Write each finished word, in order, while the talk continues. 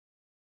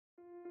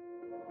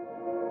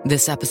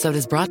This episode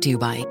is brought to you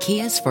by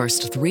Kia's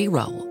first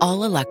three-row,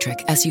 all-electric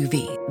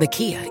SUV, the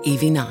Kia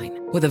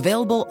EV9, with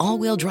available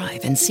all-wheel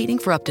drive and seating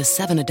for up to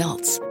 7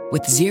 adults,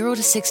 with 0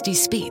 to 60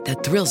 speed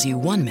that thrills you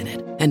 1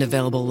 minute and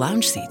available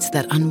lounge seats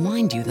that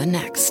unwind you the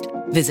next.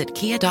 Visit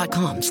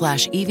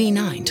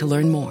kia.com/EV9 to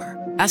learn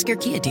more. Ask your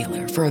Kia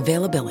dealer for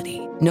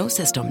availability. No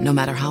system, no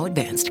matter how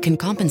advanced, can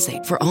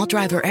compensate for all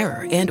driver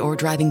error and or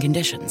driving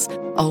conditions.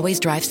 Always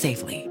drive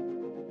safely.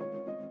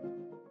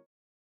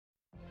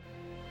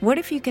 What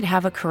if you could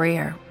have a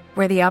career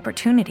where the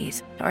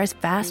opportunities are as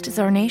vast as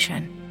our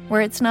nation,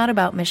 where it's not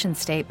about mission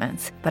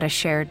statements, but a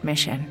shared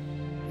mission?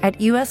 At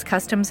U.S.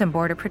 Customs and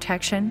Border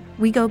Protection,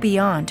 we go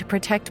beyond to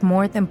protect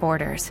more than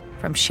borders.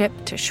 From ship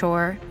to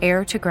shore,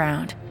 air to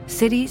ground,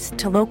 cities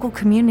to local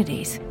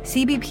communities,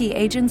 CBP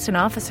agents and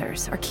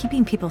officers are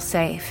keeping people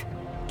safe.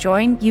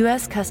 Join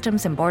U.S.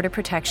 Customs and Border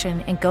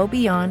Protection and go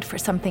beyond for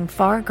something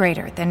far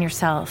greater than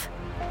yourself.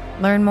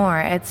 Learn more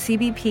at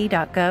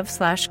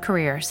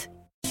cbp.gov/careers.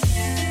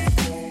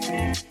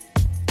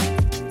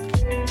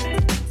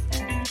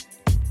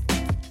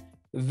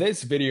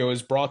 This video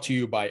is brought to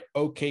you by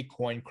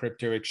OKCoin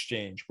Crypto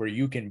Exchange, where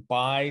you can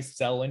buy,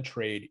 sell, and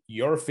trade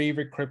your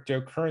favorite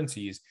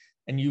cryptocurrencies,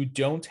 and you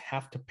don't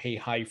have to pay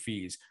high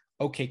fees.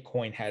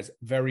 OKCoin has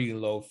very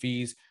low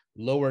fees,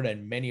 lower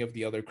than many of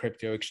the other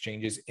crypto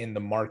exchanges in the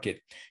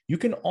market. You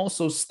can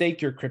also stake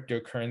your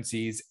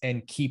cryptocurrencies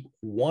and keep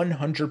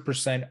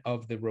 100%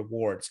 of the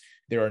rewards.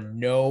 There are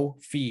no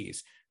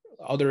fees.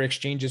 Other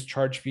exchanges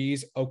charge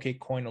fees.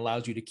 OKCoin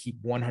allows you to keep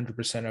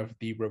 100% of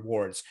the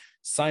rewards.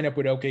 Sign up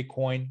with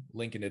OKCoin,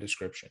 link in the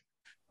description.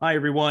 Hi,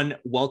 everyone.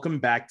 Welcome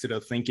back to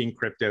the Thinking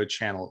Crypto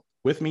channel.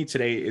 With me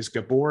today is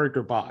Gabor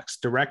Grbaks,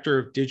 Director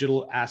of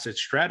Digital Asset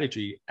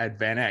Strategy at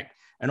VanEck,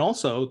 and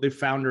also the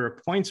founder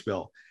of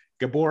Pointsville.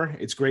 Gabor,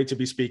 it's great to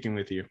be speaking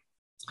with you.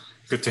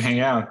 Good to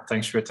hang out.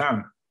 Thanks for your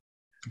time.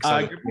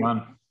 Excited to come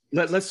on.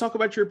 Let's talk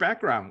about your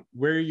background.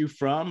 Where are you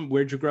from?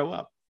 Where'd you grow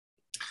up?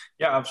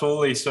 Yeah,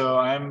 absolutely. So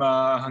I'm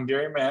a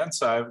Hungarian man.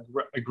 So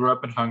I grew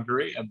up in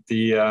Hungary at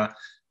the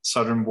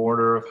southern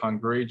border of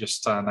Hungary,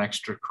 just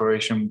next to the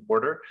Croatian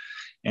border,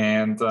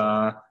 and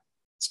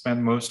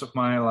spent most of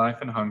my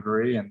life in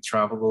Hungary and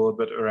traveled a little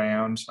bit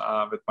around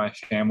with my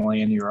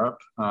family in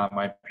Europe.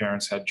 My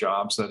parents had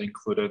jobs that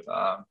included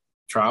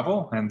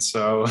travel, and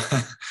so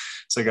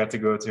I got to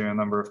go to a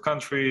number of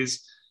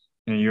countries.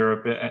 In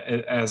Europe,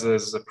 as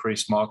is a pretty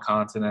small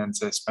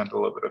continent, I spent a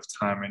little bit of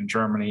time in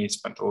Germany,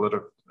 spent a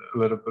little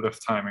bit of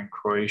time in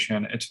Croatia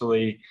and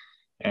Italy,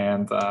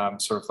 and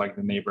sort of like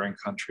the neighboring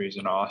countries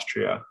in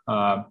Austria.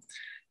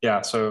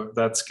 So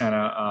that's kind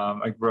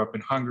of, I grew up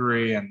in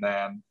Hungary and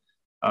then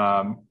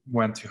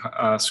went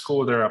to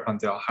school there up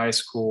until high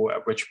school,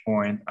 at which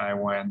point I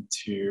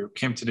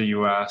came to the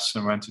US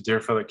and went to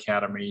Deerfield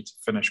Academy to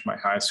finish my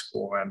high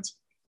school, and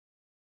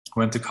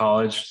went to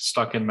college,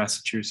 stuck in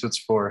Massachusetts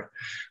for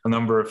a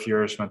number of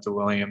years, went to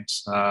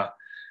Williams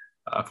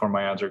for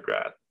my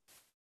undergrad.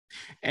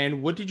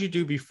 And what did you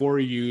do before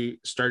you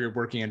started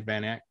working at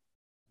VanEck?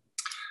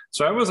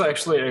 So I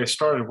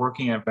started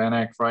working at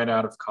VanEck right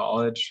out of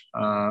college.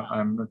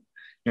 I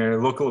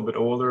look a little bit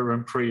older. I'm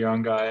a pretty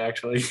young guy,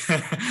 actually.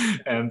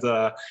 And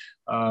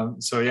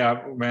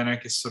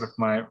VanEck is sort of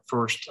my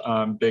first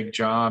big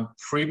job.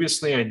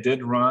 Previously, I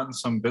did run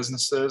some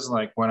businesses,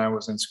 like when I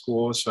was in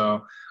school.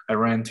 So I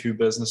ran 2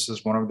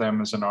 businesses. One of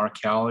them is an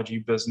archaeology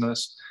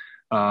business,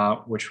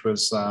 which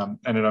was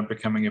ended up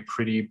becoming a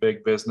pretty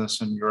big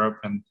business in Europe.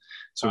 And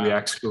so we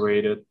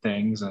excavated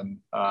things, and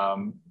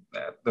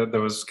that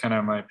was kind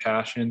of my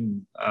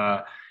passion.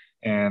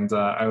 And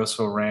I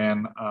also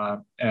ran a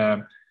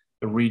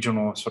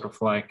regional sort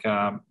of like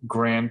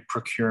grant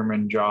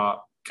procurement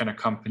job kind of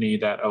company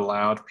that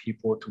allowed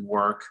people to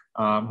work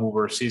who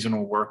were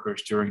seasonal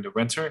workers during the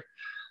winter.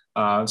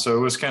 So it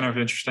was kind of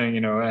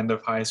interesting, end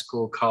of high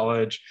school,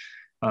 college,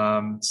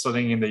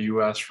 studying in the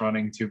US,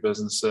 running 2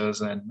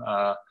 businesses and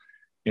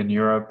in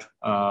Europe.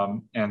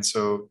 And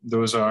so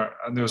those are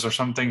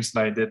some things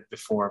that I did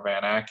before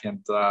VanEck,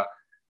 and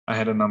I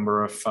had a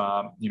number of,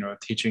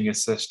 teaching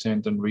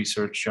assistant and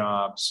research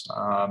jobs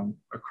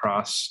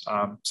across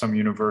some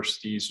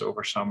universities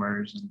over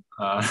summers, and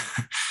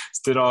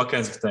did all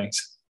kinds of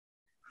things.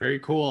 Very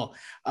cool.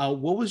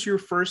 What was your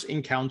first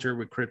encounter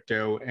with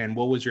crypto, and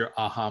what was your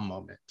aha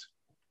moment?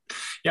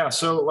 Yeah,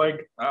 so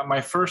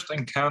my first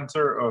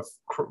encounter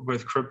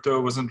with crypto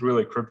wasn't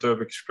really crypto,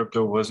 because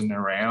crypto wasn't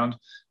around.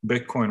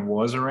 Bitcoin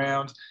was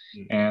around.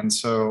 And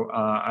so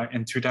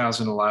in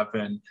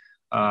 2011,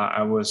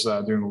 I was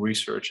doing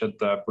research at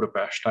the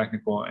Budapest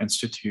Technical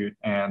Institute,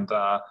 and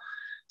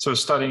so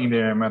studying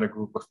there, I met a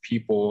group of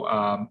people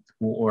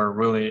who were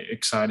really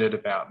excited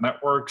about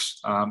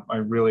networks.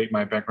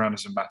 My background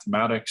is in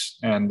mathematics,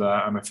 and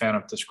I'm a fan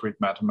of discrete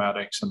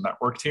mathematics and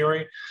network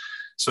theory.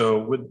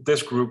 So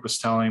this group was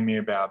telling me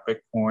about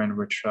Bitcoin,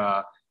 which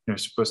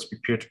is supposed to be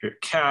peer-to-peer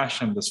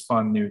cash and this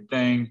fun new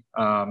thing.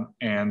 So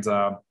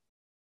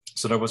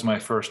that was my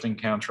first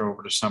encounter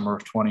over the summer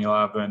of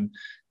 2011.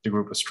 the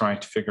group was trying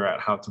to figure out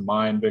how to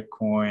mine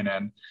Bitcoin,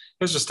 and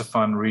it was just a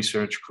fun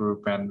research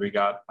group, and we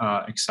got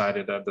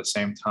excited at the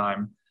same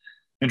time.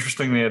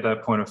 Interestingly, at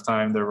that point of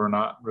time, there were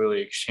not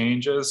really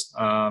exchanges.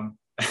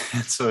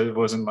 So it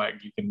wasn't like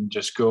you can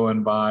just go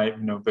and buy,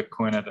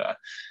 Bitcoin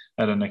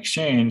at an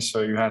exchange.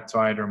 So you had to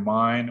either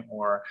mine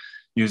or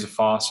use a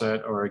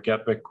faucet or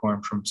get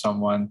Bitcoin from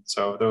someone.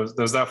 So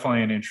there's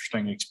definitely an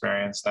interesting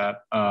experience that,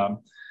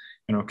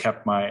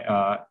 kept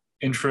my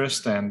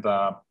interest. And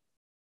I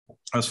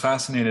was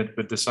fascinated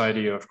with this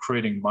idea of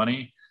creating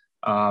money.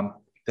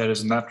 That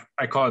is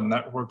I call it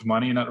networked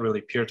money, not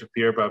really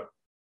peer-to-peer, but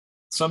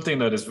something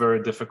that is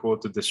very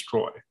difficult to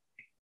destroy.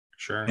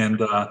 Sure.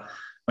 And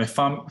my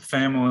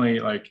family,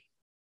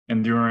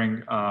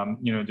 during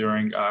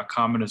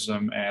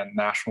communism and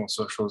National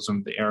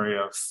Socialism, the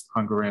area of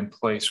Hungarian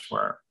place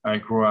where I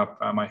grew up,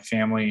 my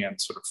family and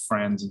sort of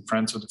friends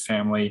of the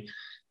family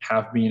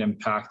have been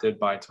impacted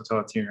by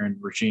totalitarian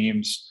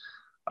regimes,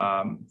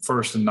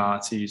 first the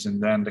Nazis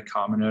and then the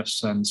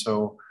communists. And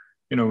so,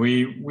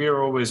 we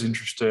are always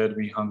interested,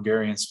 we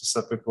Hungarians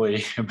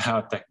specifically,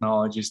 about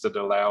technologies that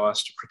allow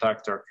us to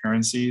protect our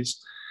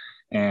currencies.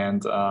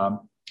 And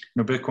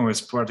Bitcoin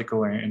is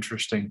particularly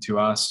interesting to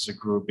us as a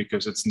group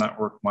because it's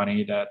network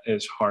money that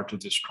is hard to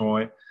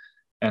destroy.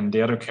 And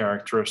the other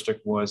characteristic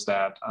was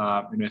that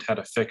it had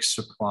a fixed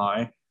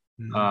supply.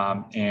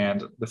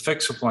 And the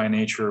fixed supply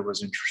nature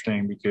was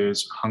interesting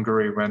because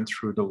Hungary went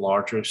through the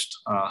largest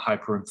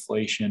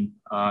hyperinflation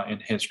in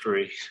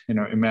history.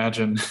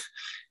 Imagine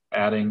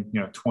adding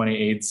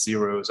 28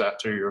 zeros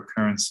after your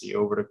currency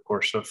over the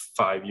course of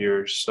 5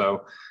 years.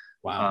 So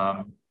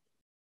wow.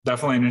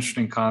 Definitely an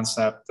interesting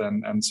concept,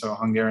 and so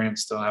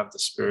Hungarians still have the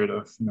spirit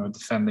of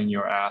defending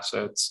your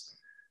assets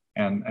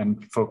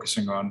and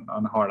focusing on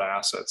hard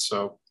assets.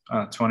 So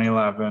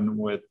 2011,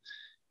 with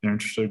an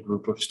interested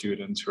group of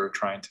students who are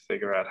trying to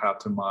figure out how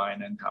to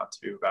mine and how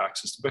to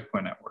access the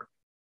Bitcoin network.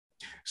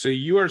 So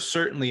you are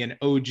certainly an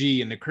OG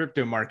in the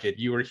crypto market.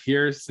 You were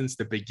here since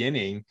the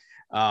beginning,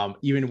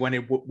 even when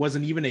it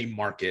wasn't even a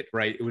market,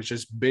 right? It was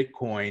just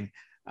Bitcoin.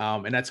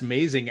 And that's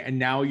amazing. And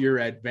now you're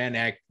at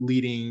VanEck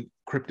leading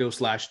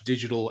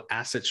crypto/digital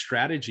asset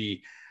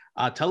strategy.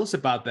 Tell us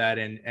about that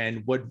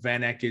and what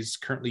VanEck is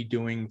currently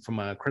doing from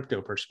a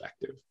crypto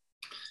perspective.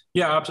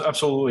 Yeah,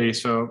 absolutely.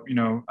 So,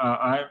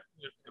 I,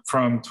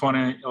 from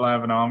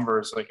 2011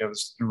 onwards, I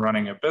was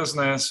running a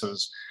business. It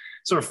was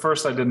sort of,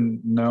 first, I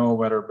didn't know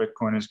whether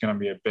Bitcoin is going to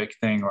be a big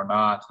thing or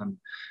not. And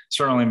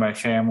certainly my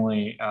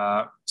family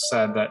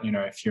said that,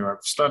 if you're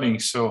studying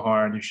so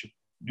hard, you should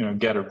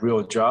get a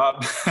real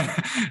job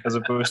as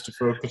opposed to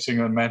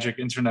focusing on magic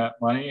internet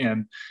money.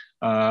 And,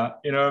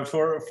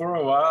 for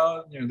a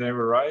while, they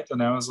were right.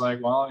 And I was like,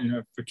 well,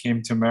 if I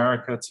came to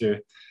America to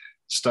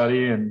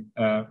study and,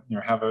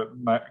 have a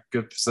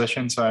good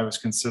position. So I was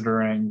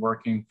considering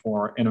working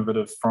for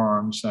innovative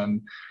firms.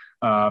 And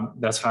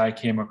that's how I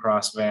came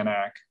across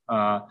VanEck.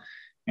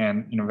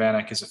 And,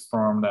 VanEck is a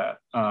firm that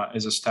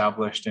is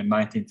established in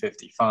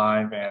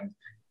 1955. And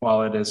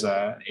while it is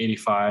a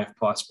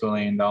 $85+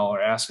 billion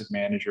asset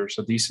manager,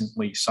 so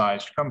decently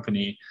sized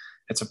company,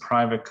 it's a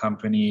private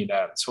company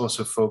that's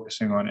also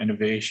focusing on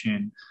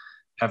innovation,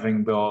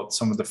 having built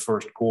some of the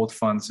first gold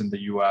funds in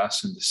the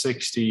US in the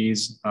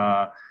 60s,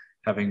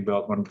 having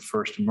built one of the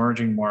first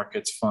emerging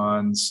markets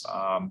funds,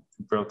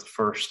 built the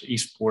first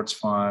esports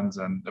funds,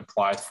 and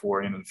applied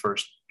for the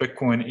first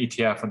Bitcoin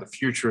ETF on the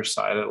future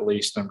side, at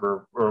least, and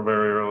we're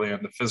very early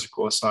on the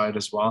physical side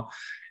as well.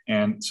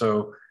 And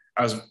so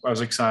I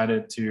was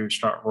excited to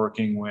start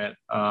working with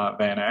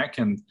VanEck,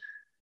 and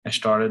I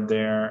started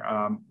there.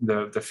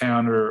 The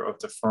founder of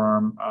the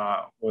firm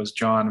was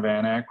John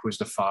VanEck, who's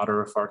the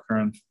father of our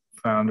current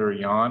founder,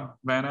 Jan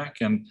VanEck.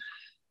 And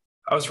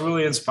I was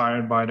really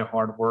inspired by the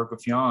hard work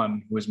of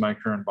Jan, who is my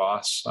current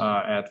boss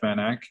at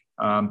VanEck.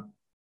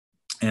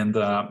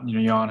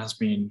 Jan has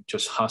been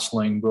just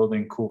hustling,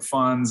 building cool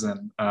funds,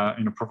 and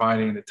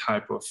providing the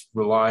type of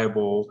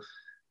reliable,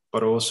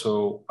 but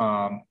also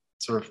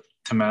sort of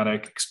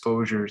thematic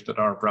exposures that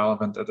are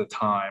relevant at the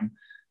time,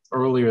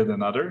 earlier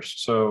than others.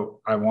 So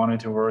I wanted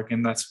to work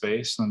in that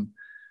space and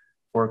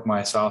work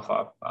myself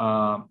up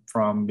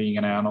from being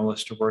an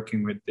analyst to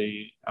working with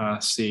the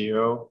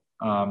CEO.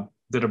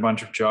 Did a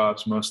bunch of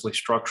jobs, mostly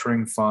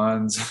structuring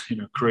funds,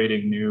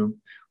 creating new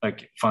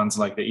funds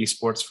like the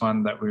esports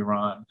fund that we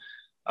run,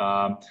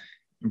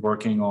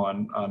 working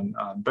on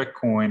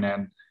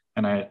Bitcoin,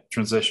 and I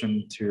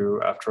transitioned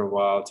to, after a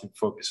while, to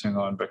focusing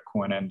on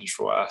Bitcoin and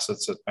digital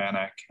assets at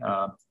VanEck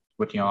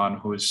with Jan,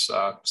 who's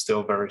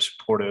still very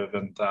supportive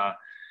and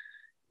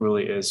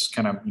really is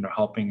kind of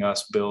helping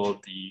us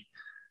build the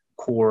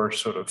core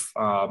sort of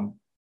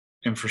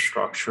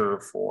infrastructure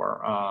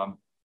for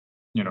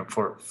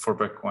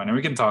Bitcoin. And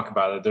we can talk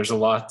about it. There's a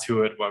lot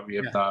to it, what we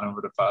have done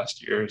over the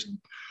past years. And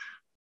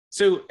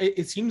so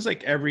it seems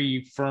like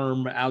every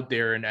firm out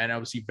there, and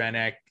obviously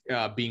VanEck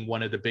being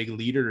one of the big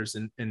leaders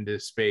in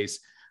this space,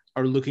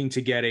 are looking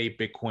to get a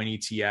Bitcoin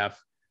ETF.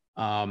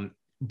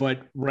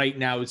 But right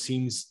now, it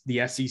seems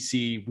the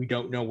SEC, we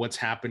don't know what's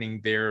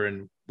happening there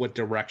and what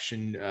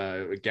direction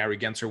Gary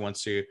Gensler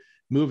wants to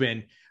move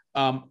in.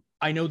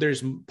 I know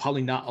there's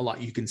probably not a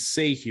lot you can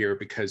say here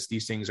because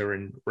these things are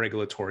in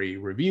regulatory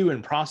review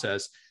and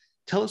process.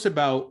 Tell us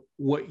about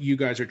what you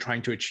guys are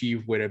trying to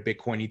achieve with a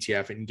Bitcoin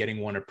ETF and getting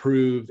one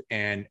approved,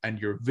 and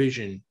your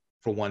vision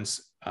for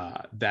once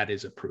that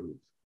is approved.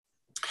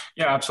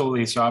 Yeah,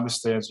 absolutely. So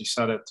obviously, as you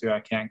said it too,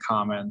 I can't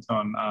comment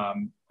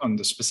on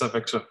the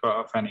specifics of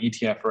an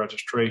ETF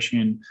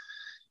registration.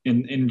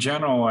 In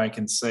general, I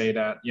can say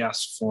that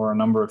yes, for a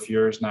number of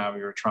years now,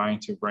 we were trying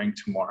to bring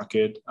to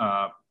market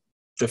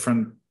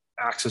different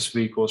access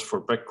vehicles for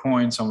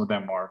Bitcoin. Some of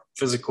them are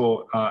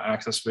physical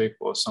access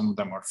vehicles. Some of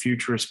them are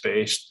futures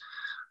based.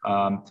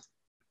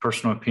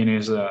 Personal opinion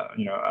is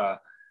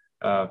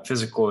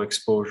physical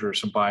exposure,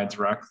 so buy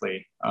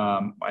directly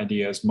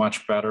idea is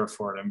much better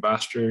for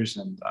investors.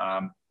 And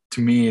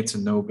to me, it's a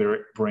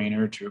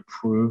no-brainer to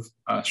approve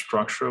a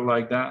structure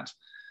like that.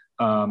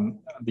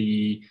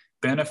 The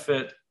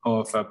benefit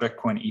of a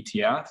Bitcoin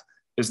ETF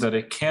is that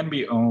it can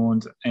be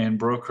owned in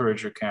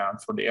brokerage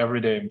account for the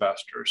everyday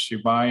investors.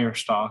 You buy your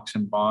stocks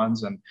and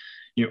bonds and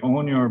you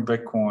own your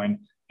Bitcoin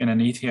in an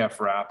ETF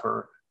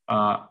wrapper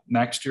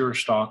next to your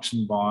stocks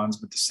and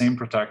bonds with the same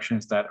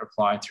protections that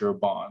apply to your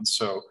bonds.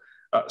 So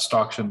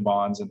stocks and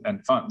bonds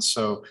and funds.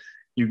 So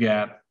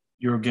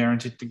you're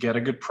guaranteed to get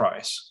a good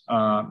price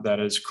that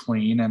is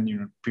clean,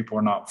 and people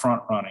are not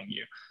front running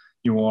you.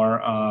 You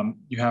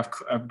have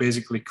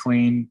basically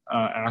clean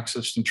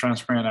access and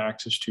transparent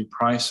access to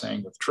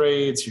pricing of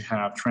trades. You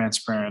have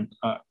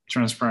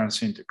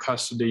transparency into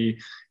custody.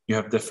 You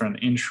have different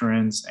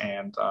insurance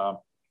and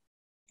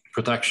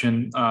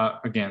protection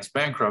against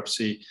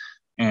bankruptcy.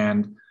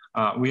 And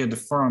we at the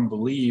firm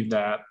believe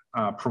that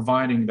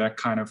providing that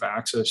kind of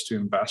access to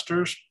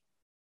investors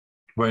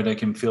where they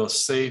can feel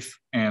safe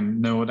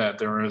and know that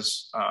there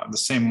is the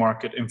same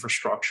market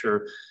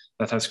infrastructure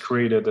that has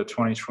created a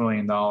 $20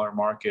 trillion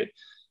market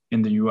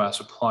in the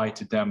US apply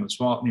to them as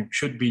well. It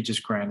should be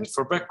just granted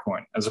for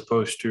Bitcoin, as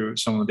opposed to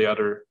some of the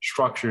other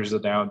structures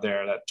that are out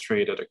there that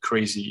trade at a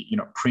crazy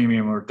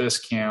premium or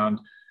discount.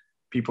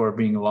 People are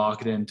being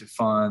locked into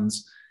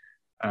funds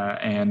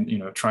and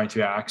try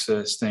to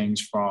access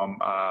things from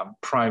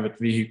private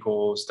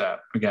vehicles that,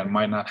 again,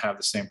 might not have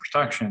the same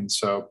protection.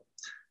 So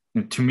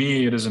to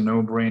me, it is a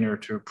no-brainer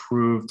to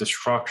approve the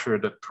structure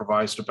that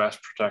provides the best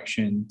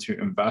protection to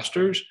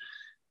investors.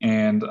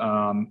 And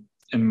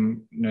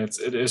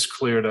it is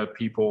clear that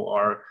people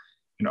are,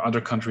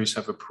 other countries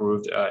have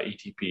approved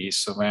ETPs.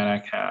 So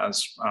VanEck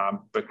has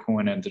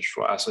Bitcoin and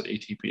digital asset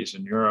ETPs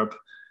in Europe.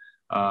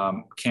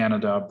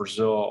 Canada,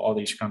 Brazil, all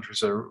these countries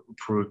have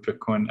approved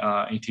Bitcoin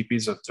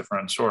ETPs of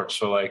different sorts.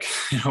 So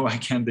why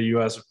can't the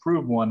US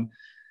approve one?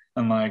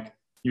 And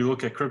you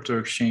look at crypto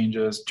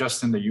exchanges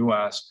just in the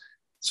US,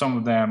 some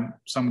of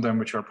them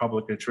which are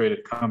publicly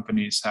traded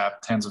companies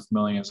have tens of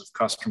millions of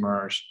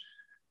customers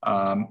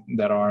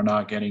that are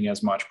not getting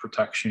as much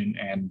protection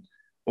and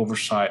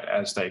oversight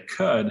as they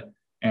could.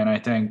 And I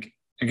think,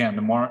 again,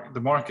 the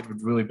market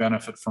would really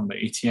benefit from the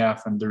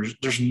ETF, and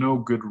there's no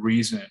good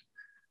reason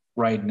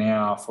right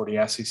now for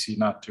the SEC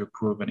not to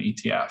approve an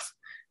ETF.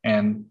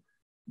 And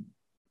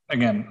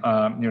again,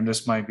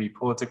 this might be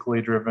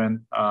politically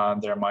driven.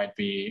 There might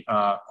be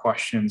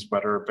questions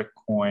whether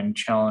Bitcoin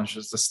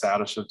challenges the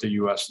status of the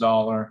US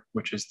dollar,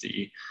 which is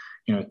the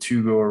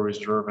to-go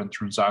reserve and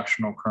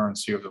transactional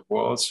currency of the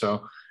world.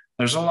 So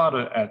there's a lot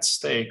at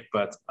stake,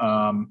 but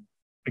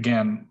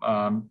again,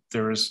 I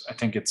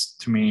think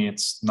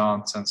it's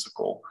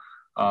nonsensical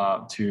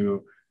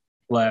to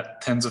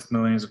let tens of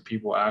millions of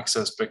people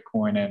access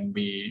Bitcoin and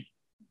be,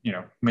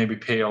 maybe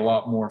pay a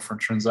lot more for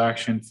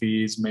transaction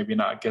fees, maybe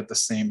not get the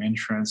same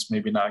insurance,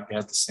 maybe not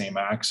get the same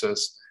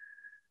access.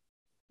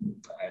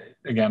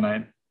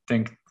 I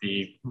think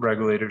the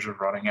regulators are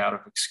running out of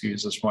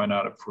excuses why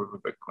not approve a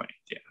Bitcoin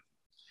ETF.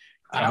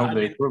 I hope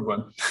they approve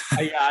one.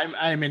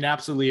 I'm in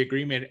absolutely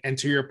agreement. And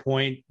to your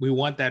point, we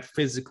want that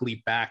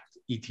physically backed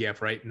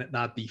ETF, right?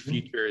 Not the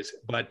futures.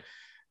 But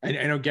I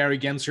know Gary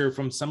Gensler,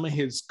 from some of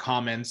his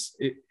comments,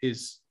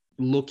 is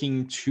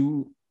looking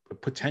to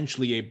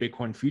potentially a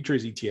Bitcoin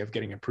futures ETF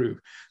getting approved.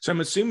 So I'm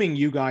assuming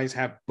you guys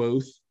have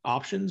both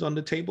options on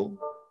the table?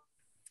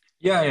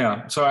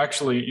 Yeah. So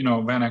actually,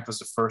 VanEck was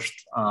the first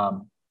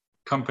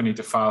company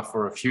to file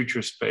for a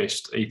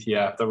futures-based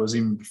ETF. That was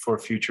even before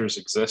futures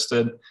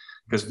existed,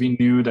 because we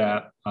knew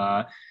that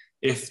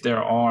if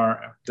they're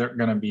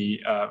going to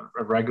be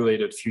a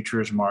regulated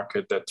futures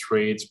market that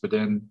trades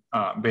within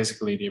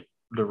basically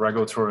the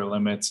regulatory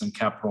limits and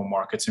capital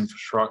markets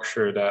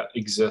infrastructure that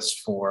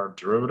exists for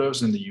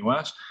derivatives in the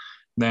US,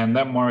 then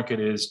that market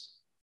is,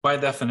 by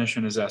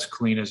definition, is as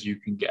clean as you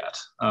can get.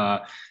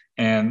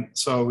 And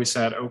so we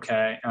said,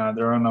 okay,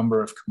 there are a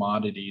number of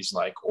commodities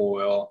like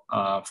oil,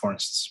 for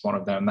instance, one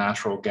of them,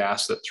 natural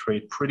gas, that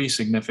trade pretty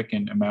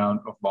significant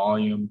amount of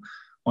volume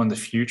on the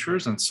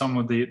futures. And some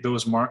of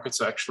those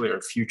markets actually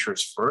are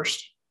futures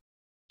first,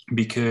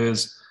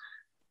 because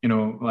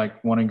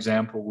like one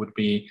example would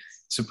be,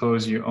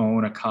 suppose you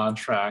own a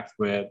contract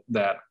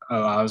that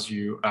allows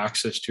you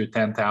access to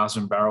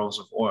 10,000 barrels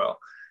of oil.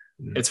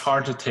 It's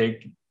hard to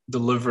take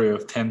delivery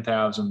of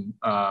 10,000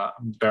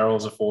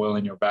 barrels of oil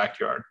in your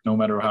backyard, no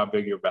matter how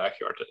big your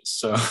backyard is.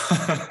 So,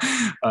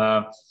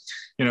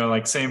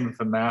 like same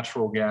for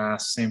natural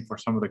gas, same for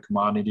some of the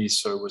commodities.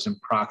 So it was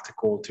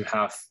impractical to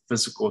have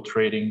physical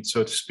trading,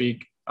 so to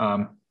speak.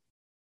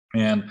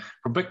 And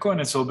for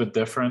Bitcoin, it's a little bit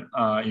different.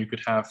 You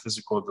could have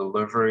physical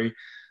delivery.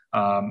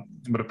 But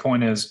the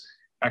point is,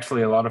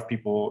 actually, a lot of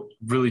people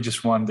really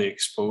just want the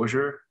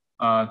exposure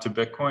to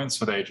Bitcoin.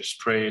 So they just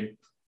trade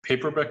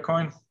paper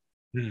Bitcoin.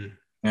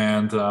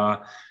 And there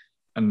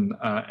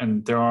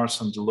are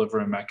some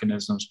delivery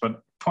mechanisms. But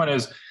the point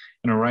is,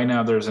 right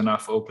now there's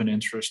enough open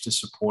interest to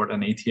support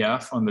an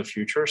ETF on the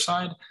future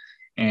side.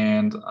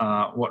 And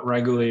what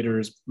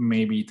regulators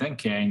may be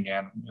thinking,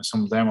 and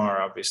some of them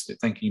are obviously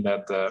thinking,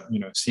 that the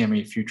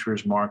CME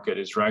futures market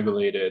is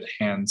regulated,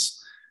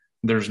 hence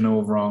there's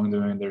no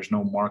wrongdoing, there's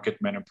no market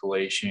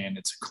manipulation,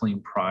 it's a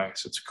clean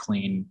price, it's a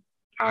clean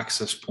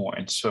access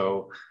point.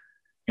 So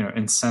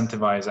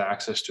incentivize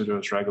access to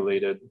those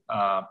regulated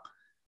kind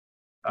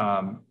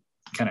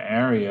of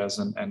areas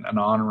and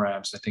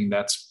on-ramps. I think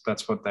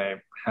that's what they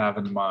have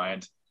in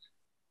mind.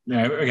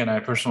 Again, I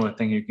personally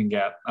think you can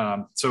get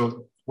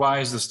so why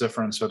is this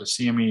different? So the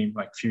CME,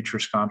 like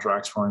futures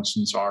contracts, for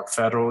instance, are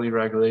federally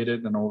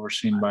regulated and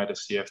overseen by the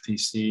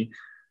CFTC.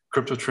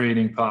 Crypto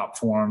trading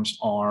platforms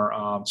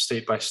are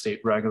state by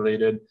state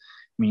regulated,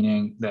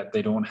 meaning that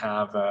they don't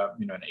have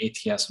an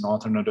ATS, an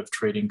alternative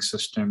trading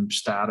system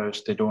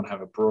status. They don't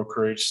have a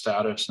brokerage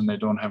status, and they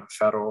don't have a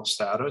federal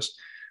status.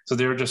 So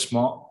they're just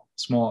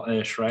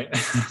small-ish, right?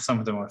 Some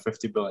of them are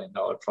 $50 billion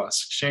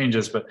plus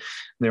exchanges, but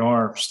they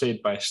are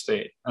state by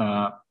state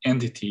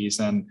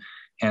entities, and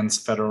hence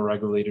federal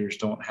regulators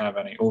don't have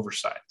any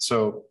oversight.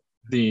 So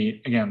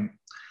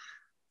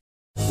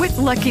with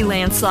Lucky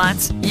Land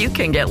Slots, you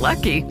can get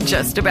lucky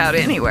just about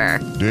anywhere.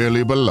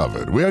 Dearly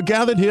beloved, we are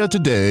gathered here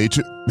today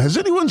to... Has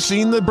anyone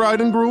seen the bride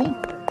and groom?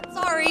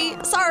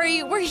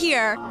 Sorry, we're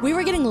here. We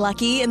were getting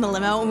lucky in the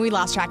limo and we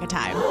lost track of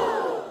time.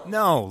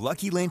 No,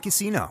 Lucky Land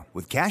Casino,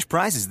 with cash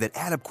prizes that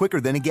add up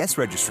quicker than a guest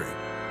registry.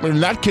 In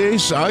that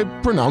case, I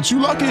pronounce you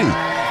lucky.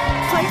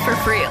 Play for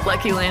free at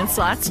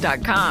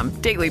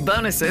LuckyLandSlots.com. Daily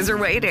bonuses are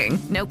waiting.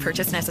 No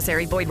purchase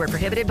necessary. Void where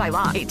prohibited by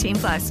law.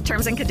 18+.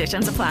 Terms and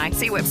conditions apply.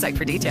 See website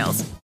for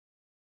details.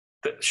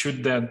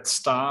 Should that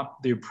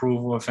stop the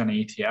approval of an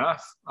ETF?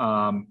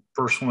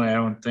 Personally, I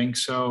don't think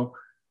so.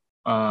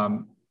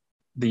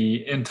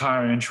 The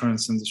entire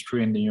insurance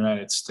industry in the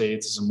United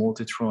States is a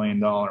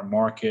multi-trillion-dollar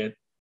market.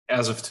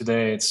 As of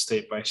today, it's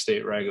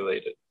state-by-state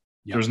regulated.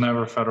 Yep. There's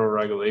never federal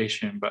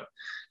regulation. But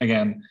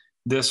again,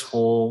 this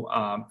whole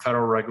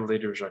federal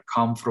regulators are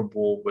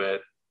comfortable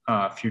with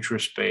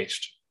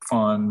futures-based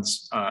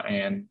funds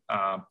and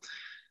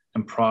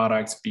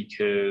products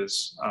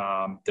because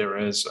there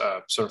is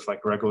a sort of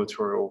like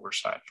regulatory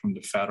oversight from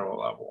the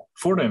federal level.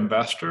 For the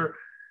investor,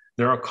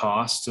 there are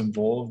costs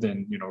involved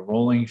in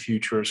rolling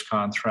futures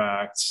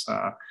contracts,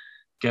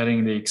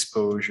 getting the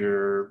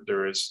exposure.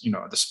 There is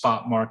the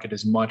spot market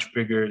is much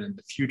bigger than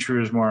the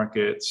futures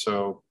market,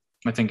 so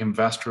I think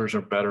investors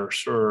are better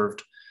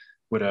served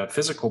with a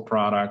physical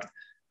product.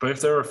 But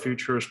if there are a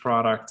futures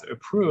product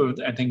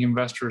approved, I think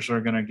investors are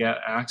going to get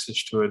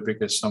access to it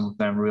because some of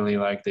them really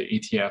like the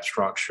ETF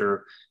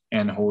structure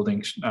and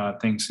holding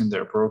things in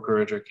their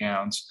brokerage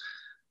accounts.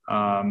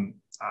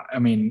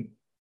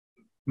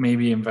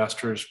 Maybe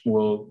investors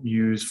will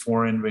use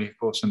foreign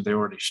vehicles, and they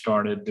already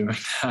started doing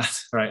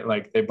that, right?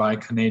 Like they buy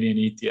Canadian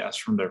ETFs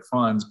from their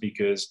funds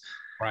because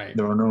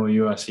there are no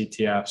US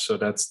ETFs. So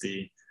that's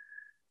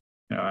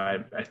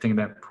I think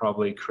that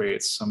probably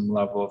creates some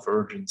level of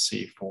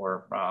urgency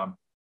for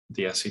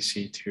the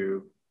SEC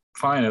to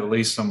find at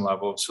least some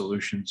level of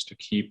solutions to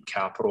keep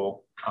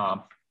capital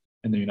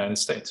in the United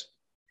States.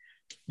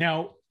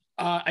 Now,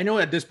 I know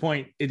at this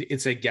point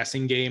it's a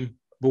guessing game,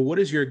 but what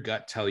does your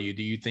gut tell you?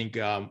 Do you think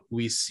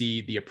we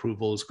see the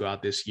approvals go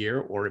out this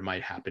year, or it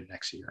might happen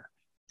next year?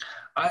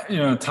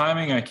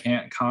 Timing, I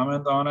can't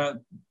comment on it.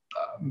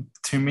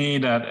 To me,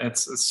 that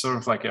it's sort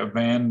of like a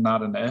when,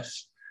 not an if.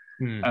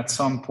 At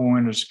some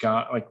point, it's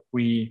got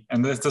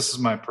and this is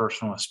my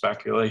personal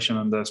speculation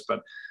on this,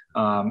 but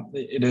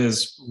it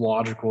is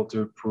logical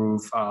to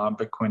approve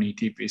Bitcoin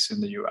ETPs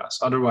in the US.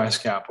 Otherwise,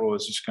 capital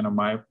is just going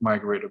to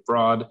migrate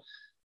abroad,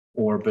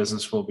 or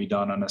business will be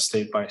done on a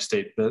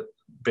state-by-state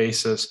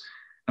basis.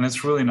 And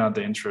it's really not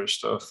the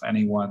interest of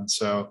anyone.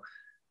 So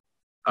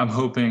I'm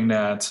hoping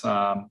that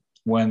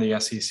when the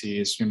SEC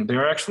is,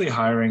 they're actually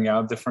hiring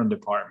out different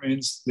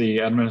departments.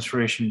 The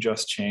administration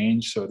just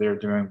changed, so they're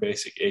doing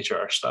basic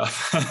HR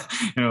stuff,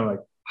 like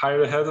hire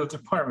the head of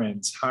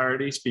departments, hire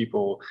these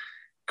people,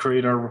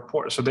 create a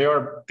report. So they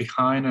are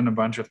behind in a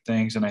bunch of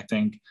things. And I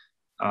think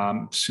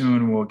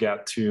soon we'll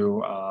get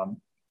to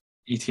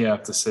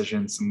ETF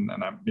decisions. And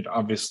I'm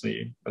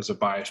obviously, as a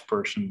biased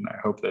person, I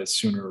hope that it's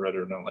sooner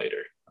rather than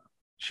later.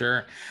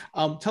 Sure.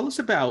 Tell us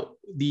about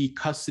the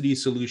custody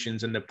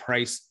solutions and the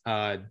price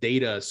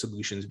data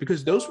solutions,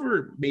 because those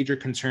were major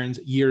concerns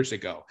years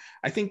ago.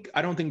 I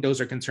don't think those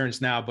are concerns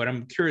now, but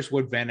I'm curious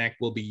what VanEck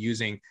will be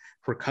using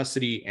for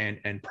custody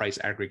and price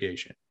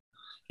aggregation.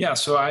 Yeah,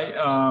 so I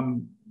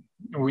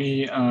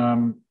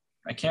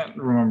can't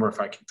remember if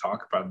I can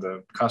talk about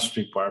the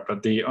custody part,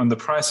 but on the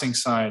pricing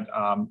side,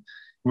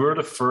 we're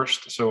the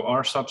first. So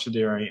our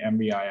subsidiary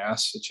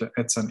MBIS,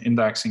 it's an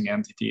indexing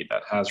entity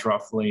that has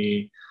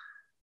roughly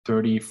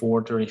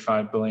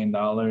 $34-35 billion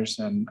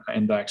in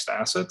indexed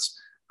assets,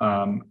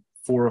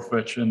 4 of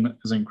which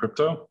is in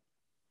crypto,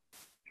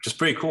 which is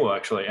pretty cool,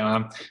 actually.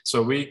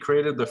 So we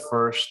created the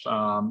first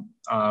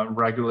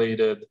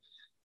regulated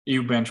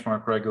EU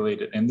benchmark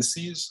regulated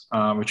indices,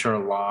 which are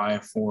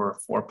live for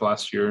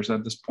 4+ years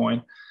at this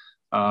point.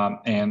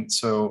 And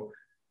so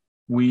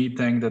we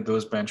think that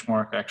those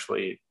benchmark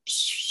actually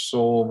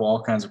solve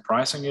all kinds of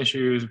pricing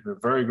issues. We're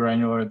very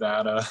granular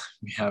data.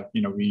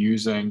 We're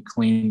using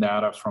clean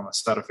data from a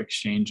set of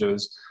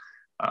exchanges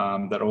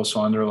that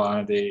also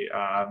underlie the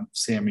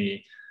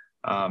CME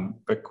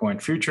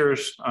Bitcoin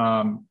futures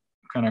kind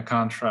of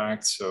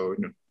contracts. So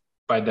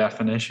by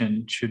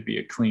definition, it should be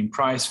a clean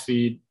price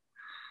feed.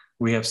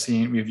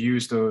 We've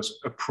used those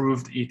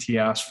approved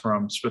ETFs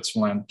from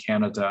Switzerland,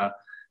 Canada,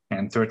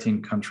 and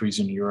 13 countries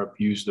in Europe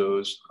use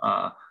those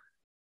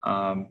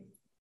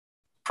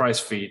price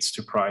feeds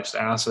to priced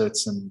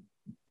assets, and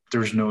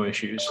there's no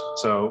issues.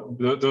 So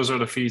those are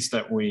the feeds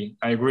that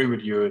I agree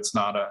with you, it's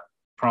not a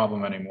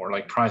problem anymore.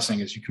 Like pricing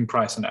is, you can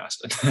price an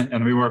asset.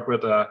 And we work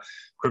with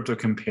Crypto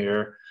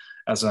Compare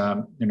as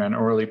an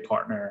early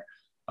partner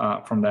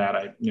from that.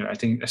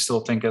 I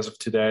still think as of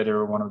today,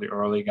 they're one of the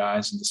early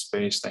guys in the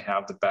space. They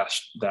have the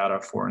best data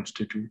for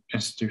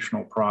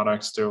institutional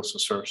products. They also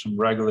serve some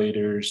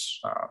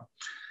regulators,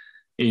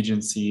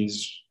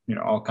 agencies,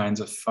 all kinds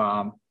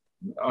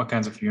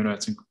of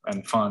units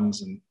and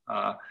funds and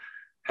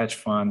hedge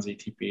funds,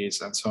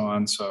 ETPs, and so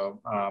on.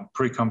 So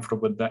pretty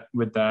comfortable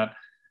with that.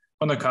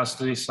 On the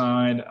custody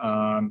side,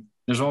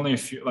 there's only a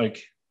few,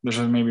 there's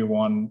maybe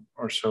one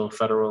or so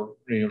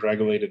federally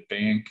regulated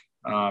bank,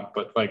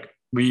 but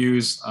we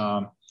use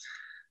a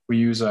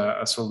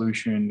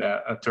solution,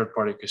 a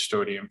third-party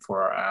custodian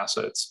for our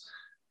assets,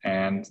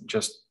 and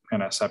just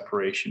kind of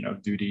separation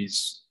of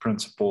duties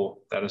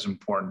principle that is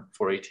important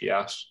for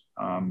ETFs.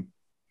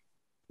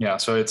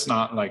 So it's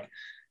not like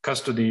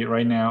custody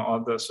right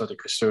now. So the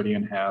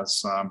custodian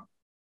has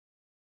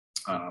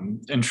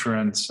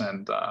insurance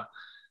and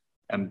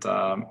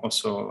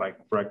also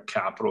reg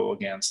capital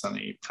against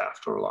any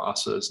theft or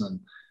losses.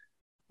 And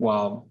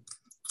while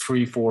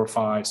 3, 4,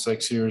 5,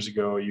 6 years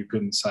ago, you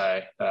couldn't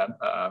say that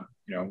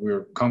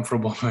we're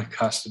comfortable with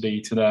custody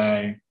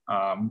today.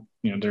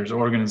 There's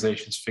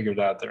organizations figured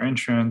out their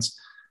insurance.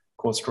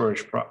 Cold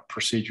storage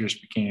procedures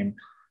became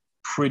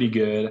pretty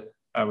good,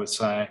 I would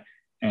say.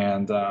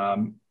 And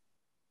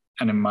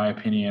in my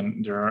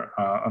opinion, there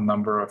are a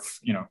number of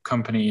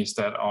companies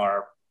that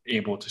are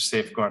able to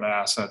safeguard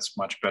assets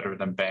much better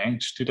than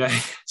banks today.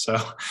 So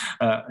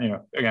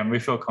again, we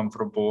feel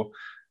comfortable.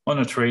 On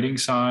the trading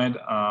side,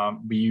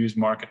 we use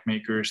market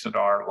makers that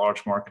are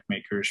large market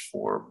makers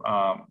for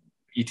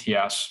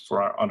ETFs,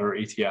 for our other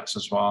ETFs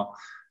as well.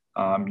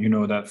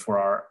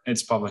 That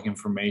it's public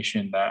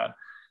information that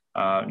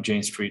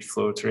Jane Street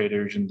Flow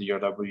Traders and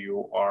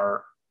DRW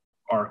are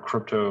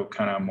crypto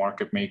kind of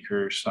market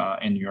makers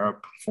in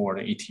Europe for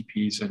the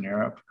ETPs in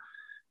Europe.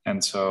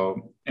 And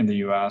so in the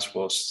US,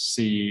 we'll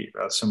see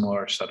a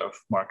similar set of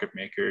market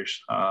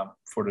makers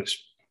for the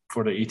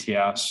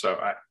ETFs. So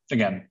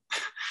again,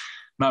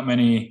 not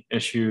many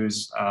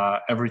issues.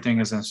 Everything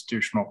is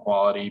institutional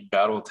quality,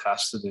 battle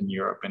tested in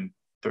Europe in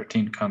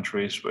 13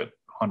 countries with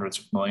hundreds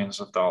of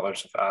millions of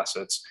dollars of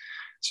assets.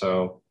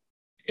 So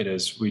it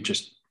is, we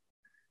just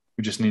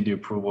need the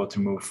approval to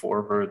move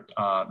forward.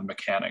 The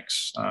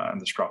mechanics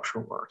and the structure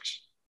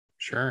works.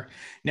 Sure.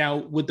 Now,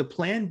 would the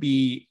plan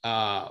be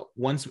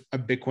once a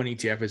Bitcoin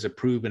ETF is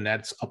approved and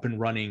that's up and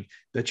running,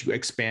 that you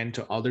expand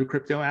to other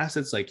crypto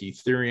assets like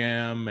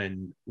Ethereum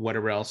and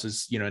whatever else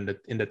is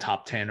in the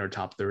top 10 or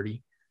top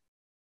 30?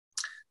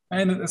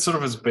 And it sort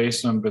of is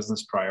based on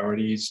business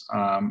priorities.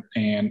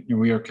 And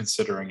we are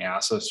considering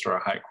assets that are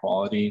high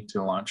quality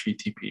to launch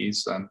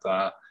ETPs. And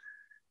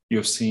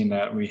you've seen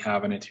that we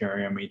have an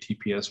Ethereum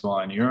ETP as well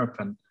in Europe,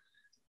 and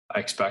I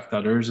expect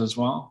others as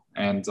well.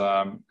 And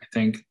I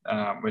think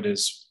it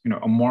is,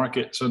 a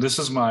market. So this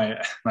is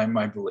my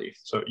belief.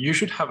 So you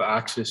should have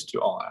access to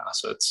all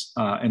assets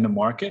in the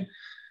market.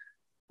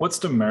 What's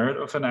the merit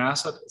of an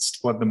asset? It's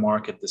what the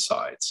market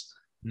decides.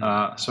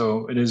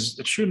 So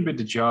it shouldn't be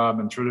the job,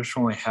 and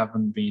traditionally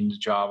haven't been the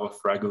job of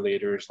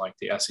regulators like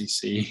the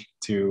SEC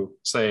to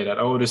say that,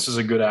 oh, this is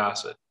a good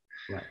asset.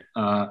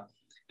 Right.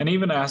 And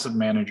even asset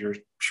managers,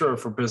 sure,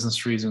 for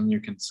business reasons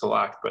you can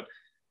select, but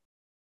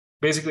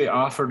basically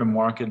offer the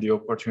market the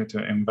opportunity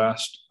to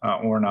invest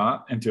or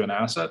not into an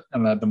asset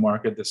and let the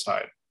market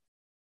decide.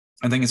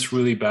 I think it's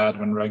really bad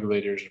when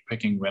regulators are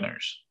picking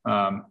winners,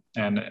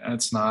 and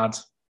it's not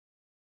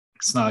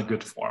a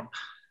good form.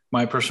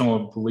 my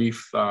personal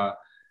belief, and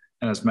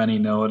as many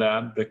know,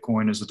 that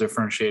Bitcoin is a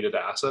differentiated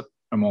asset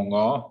among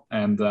all,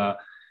 and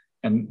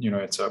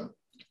it's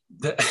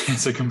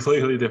a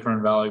completely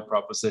different value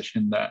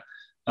proposition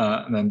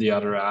than the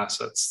other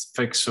assets.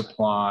 Fixed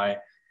supply,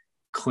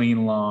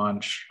 clean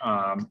launch,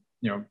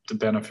 the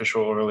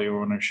beneficial early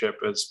ownership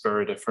is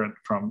very different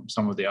from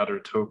some of the other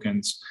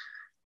tokens.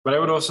 But I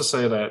would also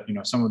say that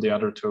some of the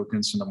other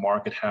tokens in the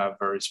market have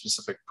very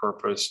specific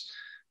purpose,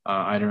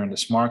 either in the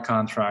smart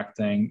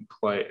contracting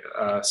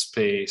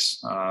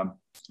space, and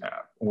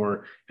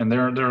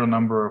there are a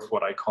number of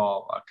what I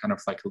call kind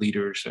of like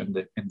leaders in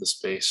the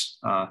space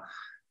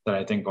that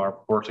I think are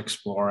worth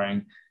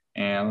exploring,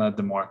 and let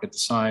the market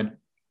decide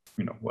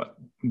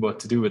what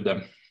to do with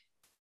them.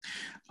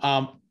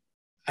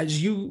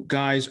 As you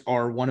guys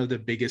are one of the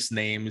biggest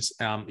names,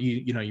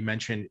 you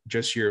mentioned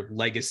just your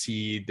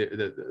legacy,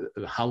 the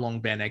how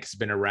long VanEck has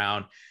been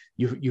around.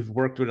 You've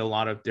worked with a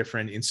lot of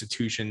different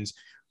institutions.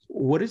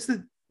 What is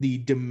the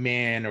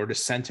demand or the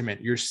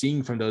sentiment you're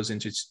seeing from those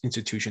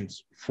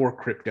institutions for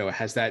crypto?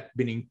 Has that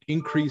been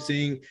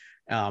increasing?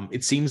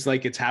 It seems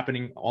like it's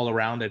happening all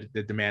around, that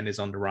the demand is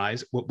on the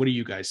rise. What are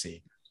you guys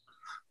seeing?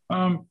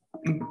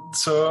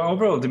 So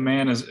overall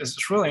demand is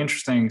really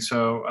interesting.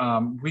 So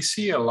we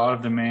see a lot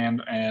of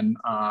demand, and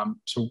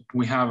so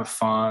we have a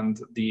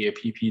fund, the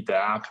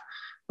PPDApp,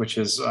 which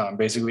is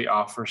basically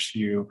offers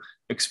you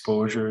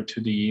exposure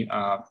to the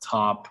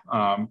top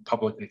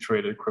publicly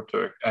traded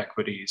crypto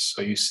equities.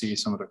 So you see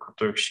some of the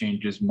crypto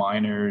exchanges,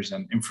 miners,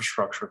 and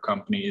infrastructure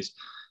companies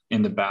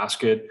in the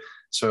basket.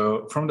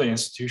 So from the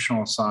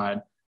institutional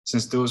side,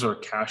 since those are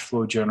cash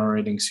flow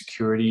generating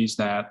securities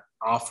that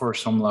offer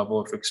some level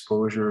of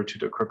exposure to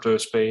the crypto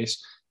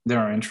space, they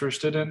are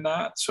interested in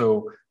that.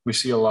 So we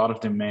see a lot of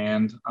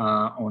demand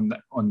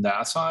on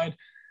that side.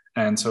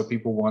 And so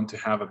people want to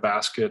have a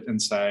basket and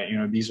say,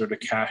 these are the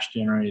cash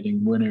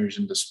generating winners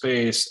in the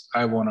space.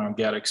 I want to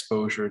get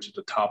exposure to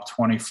the top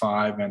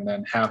 25 and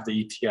then have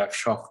the ETF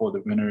shuffle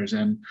the winners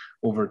in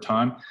over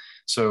time.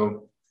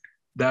 So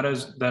that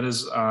is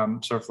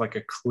sort of like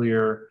a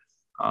clear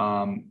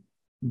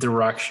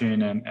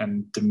direction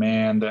and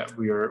demand that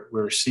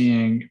we're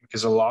seeing,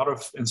 because a lot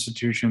of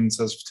institutions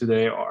as of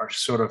today are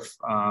sort of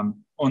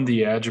on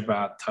the edge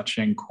about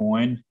touching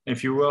coin,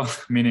 if you will,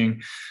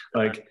 meaning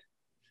like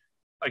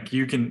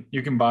you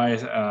can buy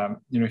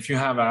if you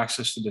have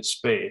access to this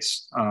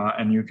space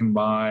and you can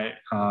buy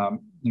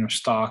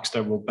stocks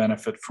that will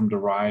benefit from the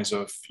rise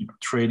of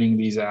trading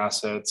these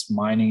assets,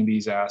 mining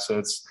these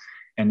assets,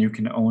 and you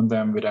can own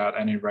them without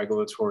any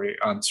regulatory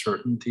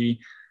uncertainty,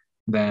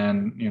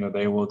 then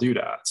they will do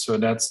that. So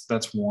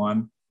that's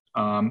one.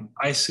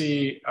 I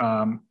see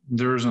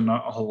there's a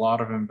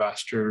lot of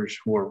investors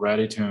who are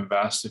ready to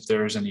invest if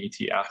there is an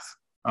ETF,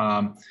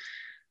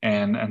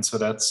 and so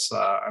that's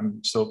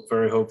I'm still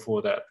very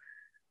hopeful that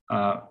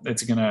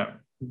it's gonna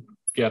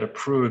get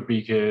approved,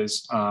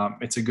 because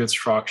it's a good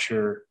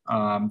structure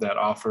that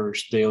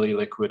offers daily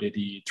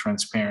liquidity,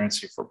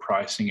 transparency for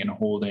pricing and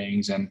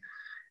holdings, and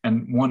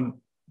one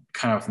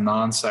kind of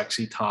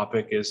non-sexy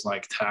topic is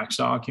like tax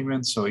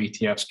documents. So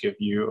ETFs give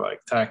you like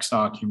tax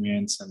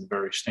documents and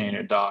very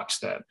standard docs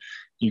that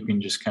you can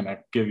just kind of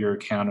give your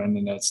accountant,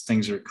 and that's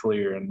things are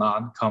clear and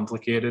not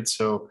complicated.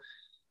 So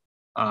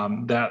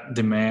that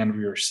demand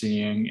we are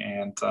seeing,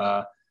 and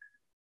the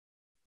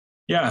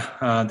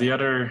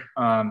other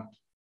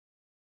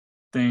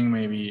thing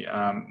maybe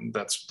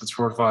that's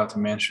worthwhile to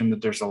mention,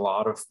 that there's a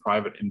lot of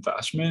private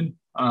investment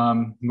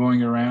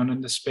going around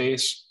in the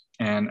space.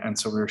 And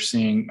so we're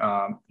seeing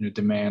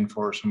demand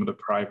for some of the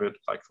private,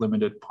 like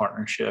limited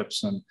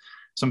partnerships, and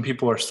some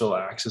people are still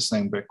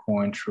accessing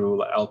Bitcoin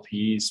through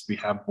LPs. We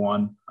have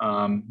one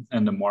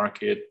in the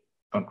market.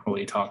 Don't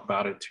really talk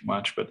about it too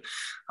much, but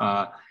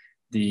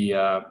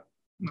the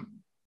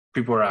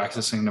people are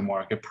accessing the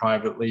market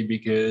privately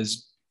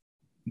because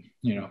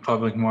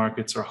public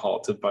markets are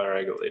halted by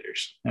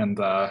regulators, and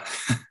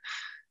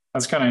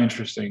that's kind of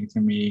interesting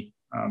to me.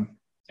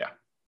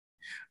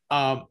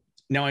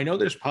 Now, I know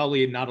there's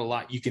probably not a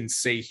lot you can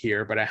say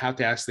here, but I have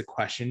to ask the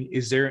question,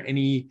 is there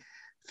anything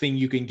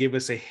you can give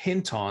us a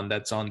hint on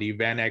that's on the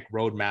VanEck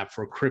roadmap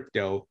for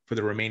crypto for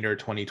the remainder of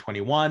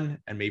 2021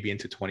 and maybe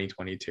into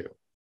 2022?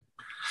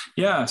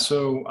 Yeah,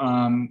 so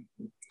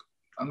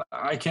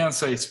I can't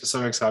say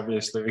specifics,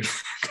 obviously,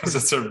 because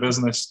it's our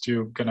business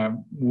to kind of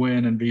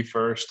win and be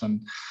first.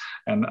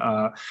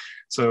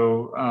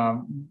 So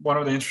one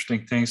of the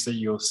interesting things that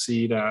you'll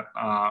see that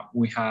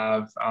we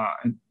have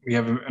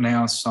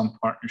announced some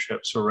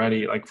partnerships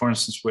already. Like for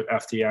instance, with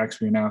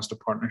FTX, we announced a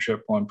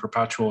partnership on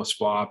perpetual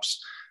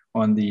swaps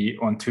on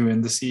two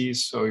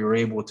indices. So you're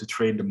able to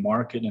trade the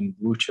market and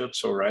blue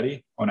chips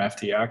already on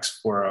FTX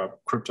for a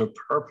crypto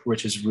perp,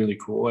 which is really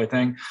cool, I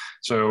think.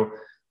 So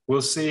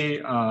we'll see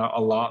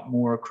a lot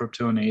more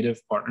crypto native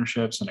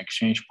partnerships and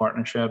exchange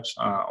partnerships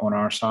on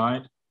our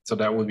side. So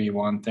that would be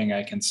one thing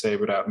I can say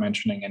without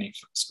mentioning any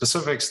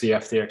specifics. The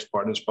FTX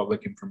part is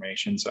public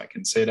information, so I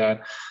can say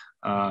that.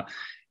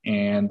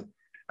 And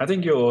I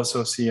think you'll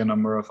also see a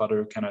number of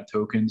other kind of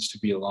tokens to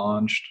be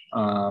launched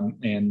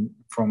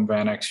from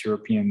VanEck's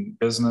European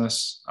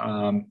business.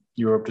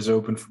 Europe is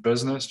open for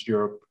business.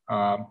 Europe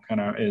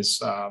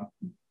is,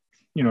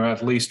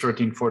 at least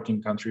 13,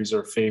 14 countries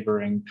are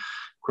favoring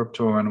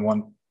crypto and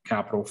want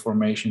capital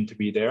formation to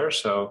be there.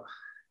 So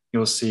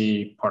you'll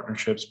see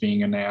partnerships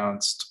being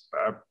announced,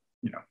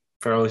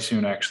 fairly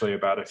soon, actually,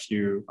 about a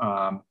few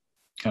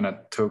kind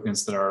of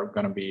tokens that are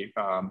going to be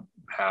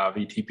have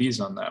ETPs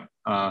on them.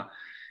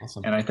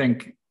 Awesome. And I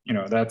think,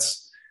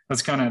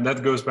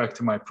 that goes back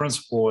to my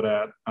principle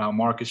that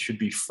markets should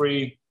be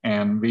free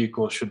and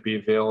vehicles should be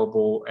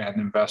available and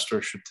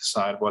investors should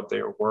decide what they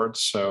are worth.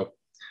 So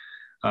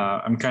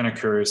I'm kind of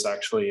curious,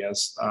 actually,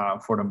 as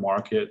for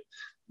the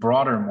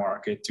broader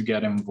market to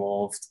get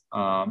involved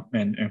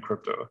in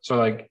crypto.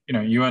 So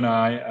you and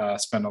I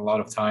spend a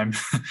lot of time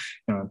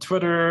on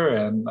Twitter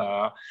and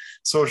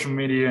social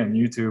media and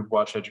YouTube,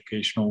 watch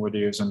educational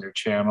videos on your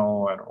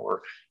channel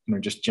or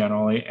just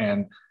generally.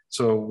 And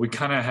so we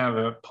kind of have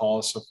a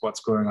pulse of what's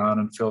going on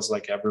and feels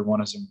like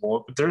everyone is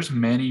involved, but there's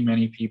many,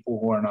 many people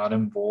who are not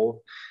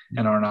involved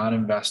and are not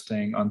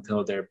investing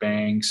until their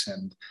banks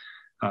and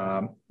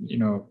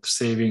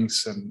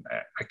savings and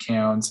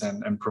accounts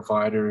and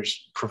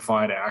providers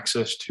provide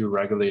access to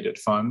regulated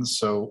funds.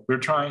 So we're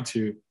trying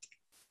to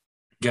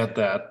get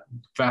that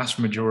vast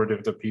majority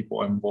of the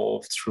people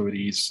involved through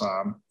these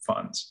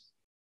funds.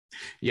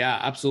 Yeah,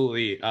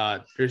 absolutely.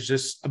 There's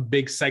just a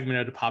big segment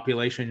of the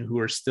population who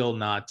are still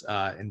not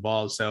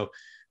involved. So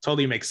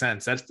totally makes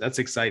sense. That's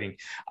exciting.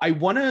 I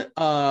want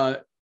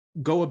to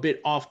go a bit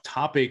off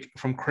topic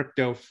from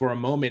crypto for a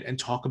moment and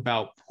talk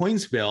about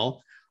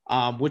Pointsville,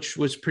 which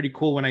was pretty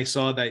cool when I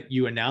saw that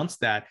you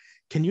announced that.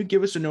 Can you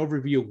give us an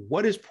overview of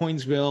what is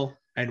Pointsville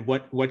and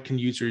what can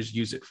users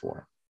use it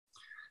for?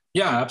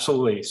 Yeah,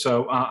 absolutely.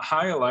 So how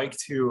I like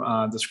to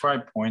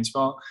describe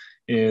Pointsville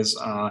is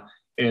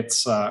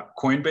it's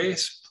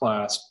Coinbase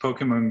plus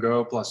Pokemon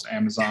Go plus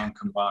Amazon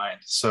combined.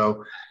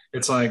 So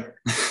it's like,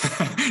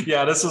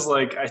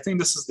 I think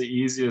this is the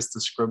easiest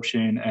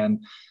description.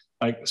 And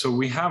so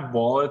we have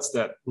wallets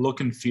that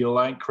look and feel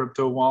like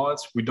crypto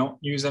wallets. We don't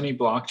use any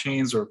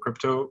blockchains or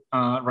crypto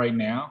right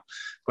now,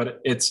 but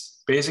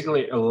it's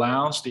basically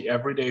allows the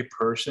everyday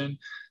person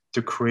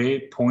to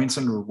create points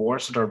and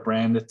rewards that are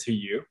branded to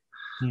you.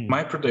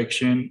 My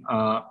prediction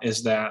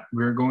is that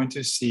we're going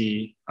to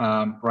see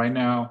right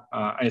now,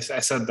 I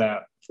said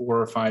that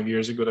 4 or 5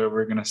 years ago that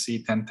we're going to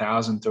see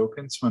 10,000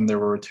 tokens when there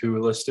were 2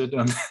 listed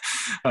on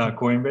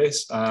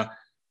Coinbase.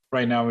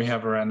 Right now we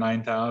have around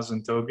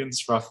 9,000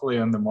 tokens roughly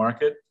on the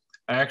market.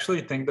 I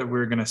actually think that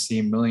we're going to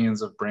see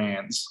millions of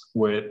brands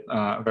with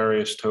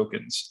various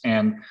tokens.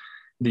 And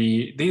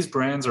these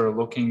brands are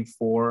looking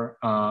for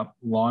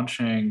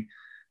launching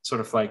sort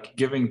of like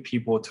giving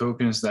people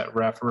tokens that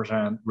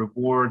represent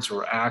rewards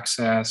or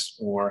access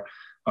or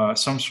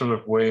some sort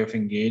of way of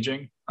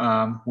engaging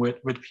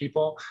with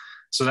people.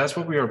 So that's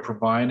what we are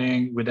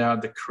providing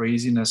without the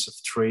craziness of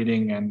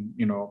trading and,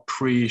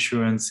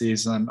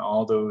 pre-issuances and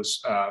all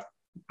those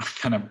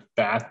kind of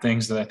bad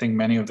things that I think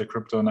many of the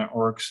crypto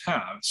networks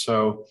have.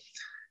 So,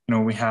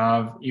 we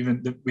have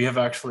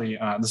actually,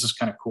 this is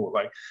kind of cool.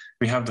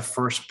 We have the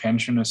first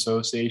pension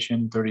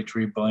association,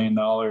 $33 billion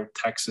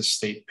Texas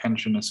State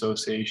Pension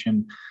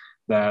Association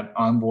that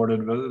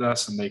onboarded with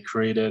us, and they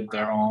created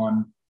their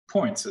own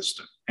point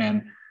system.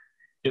 And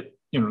it,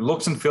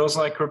 looks and feels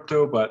like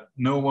crypto, but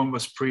no one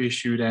was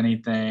pre-issued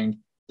anything.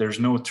 There's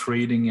no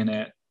trading in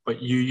it,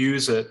 but you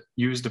use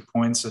the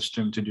point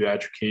system to do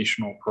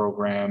educational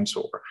programs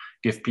or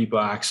give people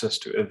access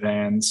to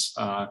events.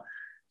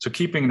 So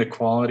keeping the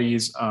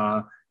qualities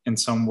in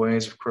some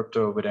ways of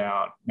crypto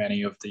without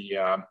many of the...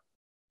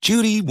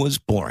 Judy was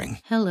boring.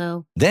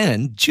 Hello.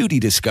 Then Judy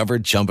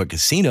discovered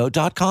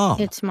ChumbaCasino.com.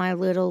 It's my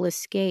little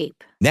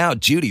escape. Now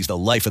Judy's the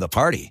life of the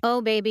party.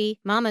 Oh, baby,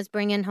 mama's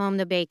bringing home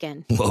the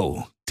bacon.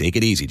 Whoa, take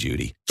it easy,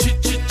 Judy.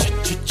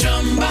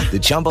 The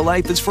Chumba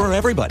life is for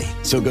everybody.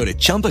 So go to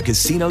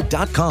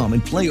ChumbaCasino.com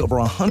and play over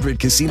 100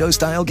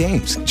 casino-style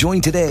games. Join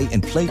today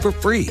and play for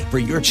free for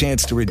your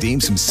chance to redeem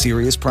some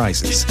serious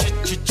prizes.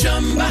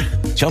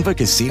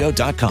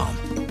 ChumbaCasino.com.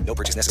 No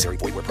purchase necessary.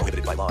 Void where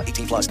prohibited by law.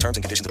 18+ terms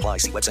and conditions apply.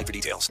 See website for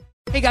details.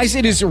 Hey guys,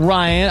 it is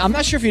Ryan. I'm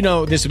not sure if you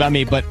know this about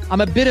me, but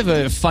I'm a bit of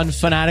a fun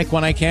fanatic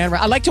when I can.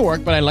 I like to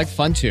work, but I like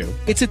fun too.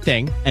 It's a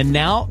thing. And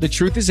now the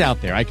truth is out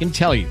there. I can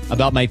tell you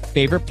about my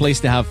favorite place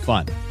to have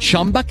fun.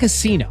 Chumba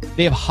Casino.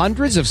 They have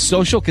hundreds of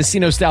social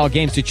casino style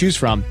games to choose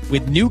from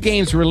with new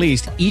games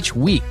released each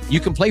week.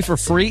 You can play for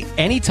free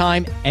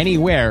anytime,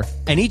 anywhere.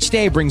 And each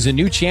day brings a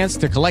new chance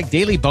to collect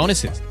daily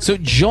bonuses. So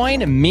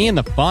join me in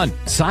the fun.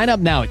 Sign up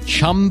now at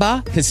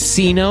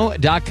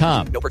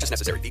ChumbaCasino.com. No purchase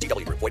necessary.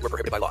 VGW. Void where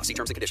prohibited by law. See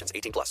terms and conditions.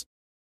 18+.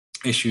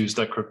 Issues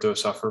that crypto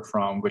suffer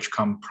from, which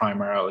come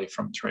primarily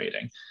from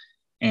trading.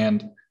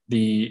 And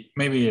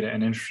maybe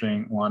an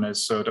interesting one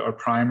is, our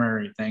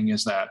primary thing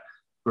is that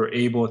we're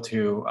able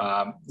to,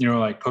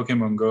 like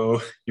Pokemon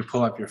Go, you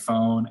pull up your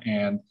phone,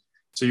 and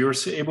so you're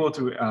able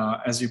to,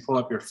 as you pull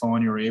up your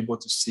phone, you're able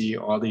to see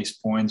all these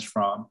points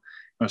from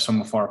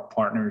some of our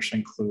partners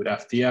include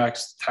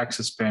FTX,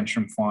 Texas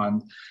Pension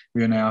Fund.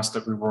 We announced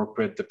that we work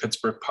with the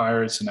Pittsburgh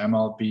Pirates and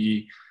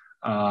MLB.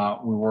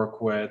 We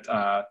work with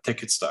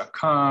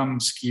tickets.com,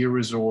 ski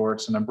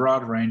resorts, and a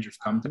broad range of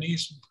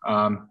companies.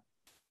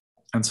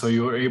 And so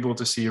you're able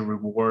to see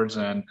rewards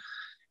and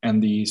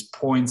these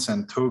points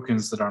and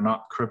tokens that are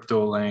not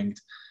crypto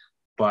linked,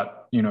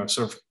 but, you know,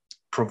 sort of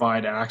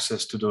provide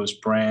access to those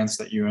brands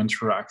that you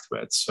interact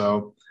with.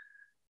 So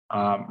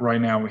right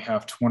now we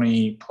have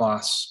 20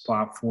 plus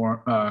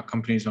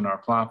companies on our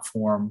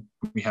platform.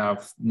 We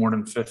have more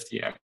than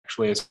 50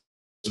 actually as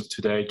of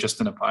today, just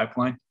in the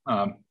pipeline.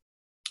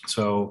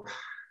 So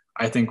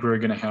I think we're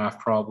going to have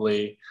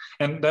probably,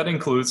 and that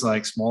includes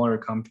like smaller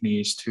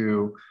companies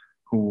too,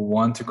 who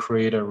want to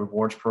create a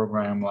rewards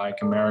program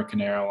like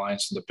American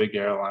Airlines, the big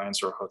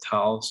airlines, or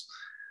hotels.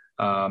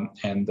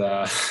 And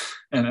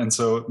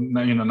so,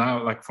 you know,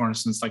 now, like, for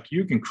instance, like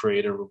you can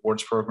create a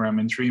rewards program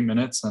in 3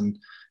 minutes and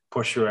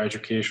push your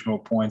educational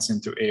points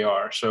into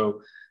AR.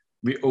 So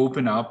we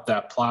open up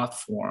that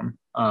platform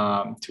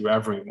to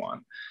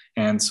everyone.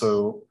 And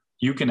so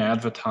you can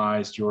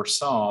advertise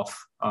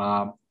yourself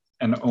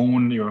and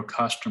own your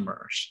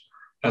customers,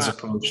 as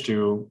opposed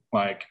to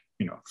like,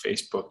 you know,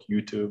 Facebook,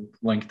 YouTube,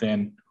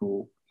 LinkedIn,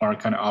 who are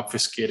kind of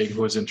obfuscating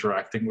who's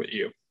interacting with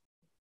you.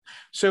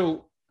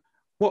 So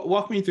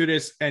walk me through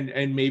this,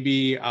 and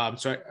maybe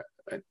so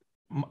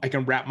I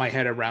can wrap my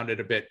head around it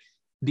a bit.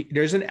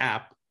 There's an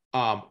app.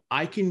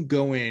 I can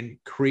go in,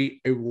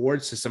 create a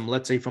reward system,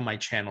 let's say for my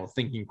channel,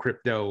 Thinking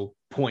Crypto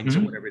points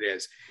or whatever it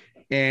is.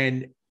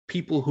 And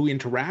people who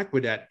interact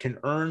with that can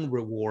earn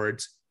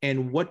rewards.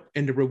 And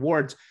the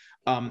rewards,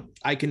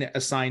 I can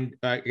assign,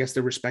 I guess,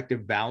 the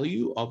respective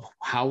value of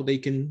how they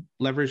can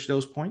leverage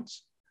those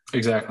points.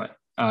 Exactly.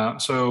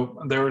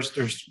 So there's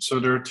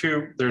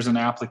an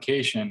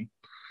application,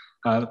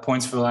 the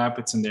Pointsville app.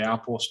 It's in the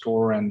Apple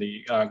Store and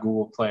the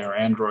Google Play or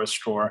Android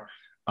Store.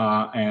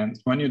 And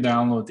when you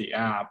download the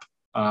app,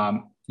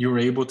 you're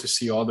able to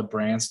see all the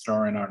brands that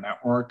are in our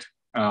network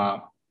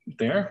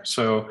there.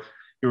 So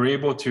you're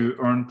able to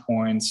earn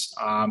points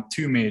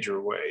two major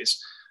ways.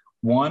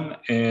 One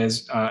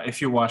is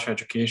if you watch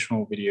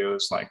educational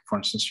videos, like for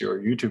instance,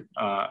 your YouTube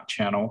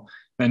channel,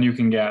 then you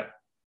can get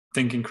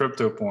Thinking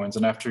Crypto points.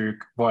 And after you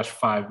watch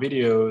 5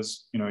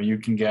 videos, you know, you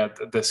can get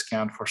a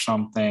discount for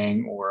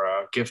something or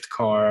a gift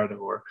card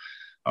or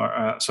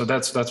so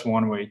that's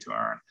one way to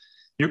earn.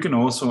 You can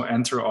also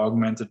enter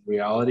augmented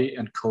reality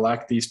and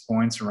collect these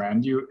points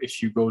around you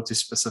if you go to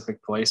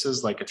specific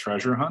places like a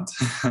treasure hunt.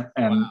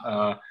 And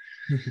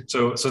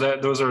so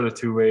that those are the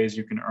 2 ways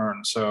you can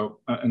earn. So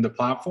in the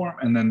platform,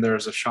 and then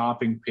there's a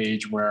shopping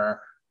page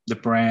where the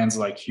brands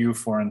like Hue,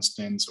 for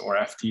instance, or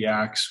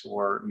FTX,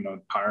 or, you know,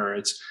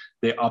 Pirates,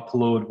 they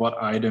upload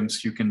what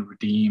items you can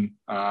redeem,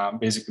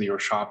 basically your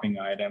shopping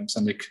items.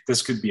 And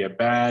this could be a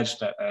badge,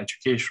 that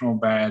educational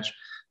badge.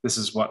 This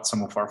is what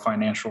some of our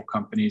financial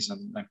companies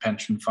and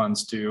pension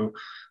funds do.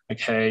 Like,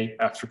 hey,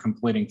 after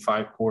completing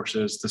 5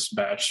 courses, this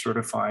badge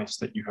certifies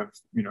that you have,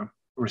 you know,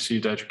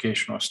 received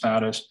educational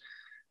status.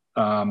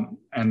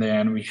 And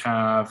then we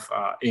have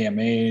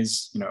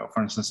AMAs, you know,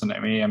 for instance, an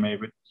AMA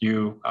with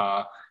you.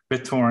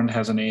 BitTorrent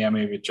has an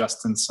AMA with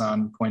Justin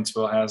Sun.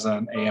 Pointsville has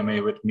an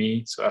AMA with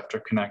me. So after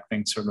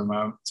connecting certain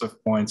amounts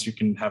of points, you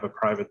can have a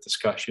private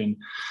discussion.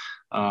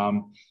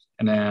 And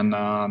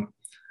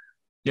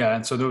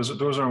so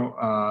those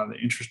are the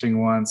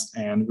interesting ones.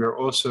 And we're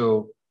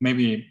also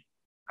maybe,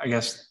 I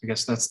guess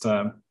that's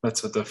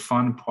the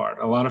fun part.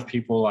 A lot of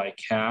people like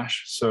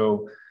cash,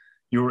 so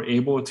you're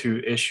able to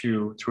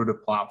issue through the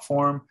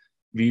platform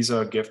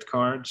Visa gift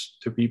cards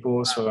to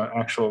people, so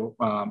actual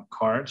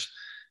cards.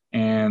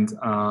 And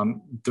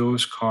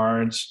those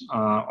cards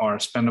are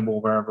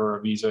spendable wherever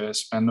a Visa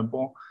is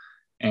spendable.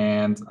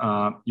 And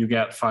you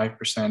get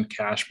 5%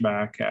 cash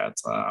back at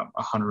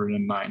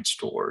 109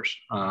 stores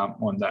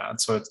on that.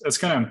 So it's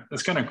kind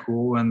of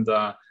cool. And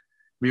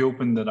we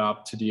opened it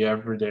up to the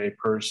everyday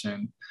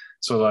person.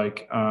 So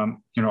like,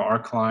 you know, our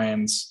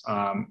clients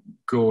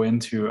go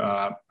into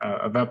a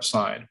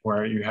website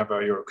where you have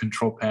your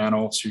control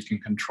panel, so you can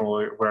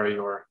control where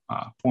your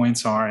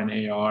points are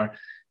in AR.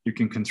 You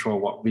can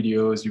control what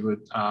videos you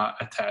would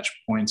attach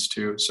points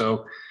to.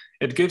 So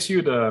it gives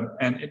you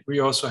we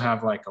also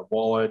have like a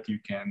wallet. You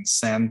can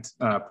send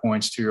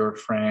points to your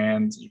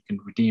friends. You can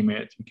redeem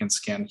it. You can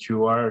scan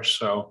QR.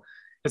 So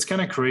it's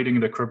kind of creating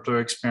the crypto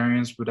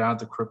experience without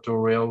the crypto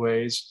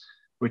railways,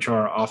 which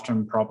are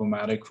often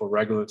problematic for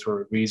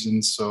regulatory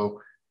reasons. So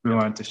we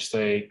want to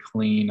stay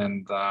clean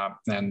and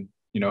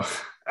you know,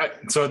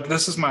 so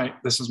this is my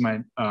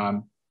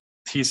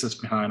thesis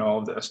behind all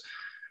of this.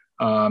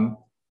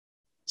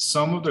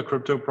 Some of the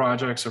crypto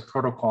projects are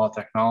protocol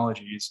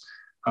technologies.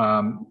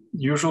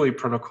 Usually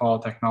protocol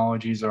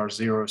technologies are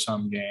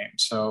zero-sum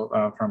games.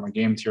 So from a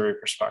game theory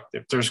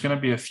perspective, there's going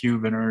to be a few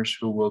winners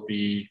who will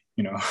be,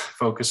 you know,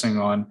 focusing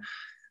on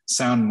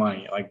sound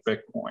money like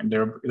Bitcoin.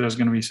 There's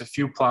going to be a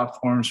few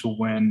platforms who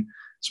win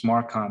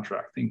smart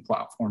contracting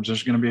platforms.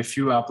 There's going to be a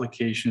few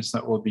applications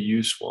that will be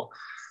useful.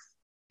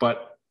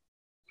 But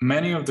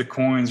many of the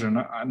coins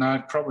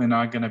are probably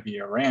not going to be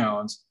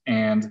around,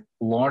 and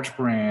large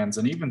brands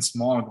and even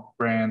small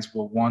brands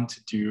will want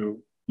to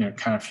do,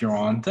 kind of your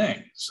own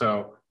thing.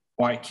 So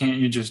why can't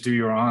you just do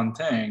your own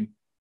thing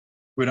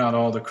without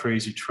all the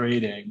crazy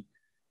trading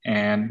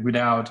and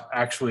without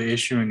actually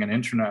issuing an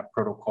internet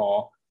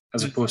protocol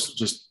as opposed to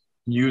just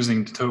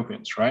using the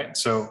tokens, right?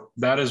 So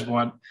that is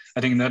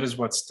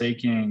what's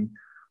taking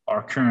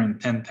our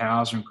current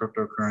 10,000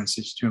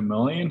 cryptocurrencies to 1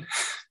 million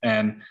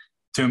and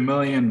to 1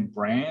 million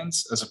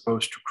brands as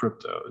opposed to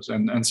cryptos.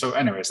 And so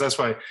anyways, that's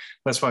why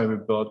we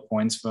built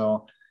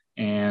Pointsville.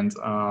 And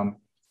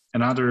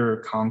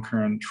another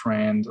concurrent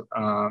trend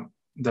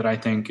that I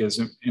think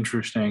is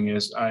interesting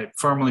is I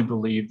firmly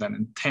believe that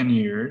in 10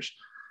 years,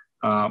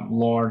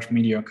 large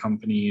media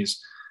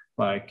companies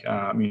like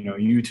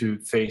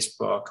YouTube,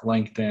 Facebook,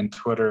 LinkedIn,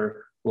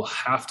 Twitter will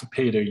have to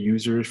pay their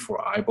users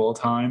for eyeball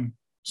time.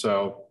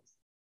 So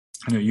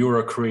you're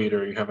a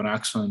creator, you have an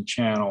excellent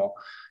channel,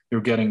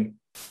 you're getting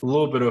a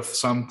little bit of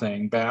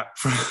something back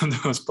from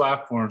those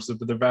platforms,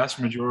 but the vast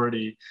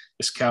majority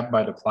is kept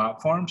by the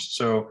platforms.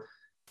 So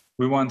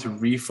we want to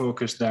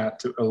refocus that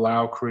to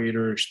allow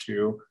creators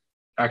to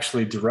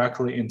actually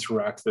directly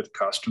interact with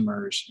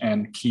customers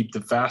and keep the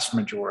vast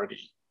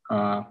majority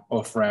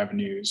of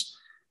revenues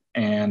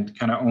and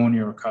kind of own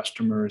your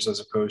customers as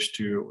opposed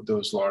to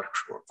those large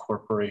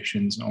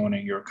corporations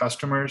owning your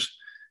customers.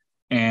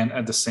 And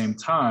at the same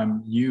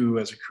time, you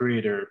as a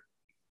creator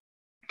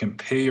can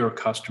pay your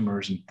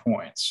customers in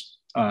points,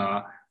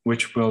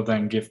 which will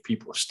then give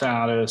people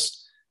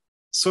status.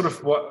 Sort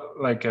of what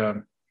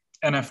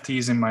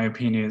NFTs, in my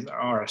opinion,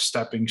 are a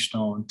stepping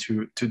stone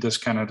to this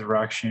kind of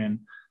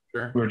direction.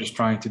 Sure. We're just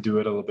trying to do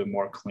it a little bit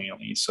more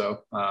cleanly.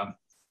 So I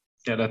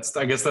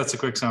guess that's a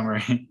quick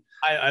summary.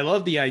 I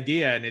love the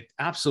idea, and it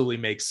absolutely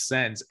makes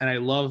sense. And I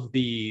love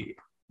the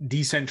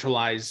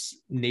decentralized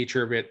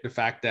nature of it. The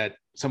fact that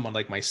someone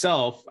like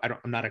myself, I'm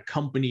not a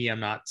company,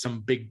 I'm not some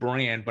big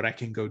brand, but I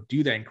can go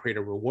do that and create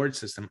a reward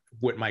system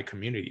with my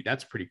community.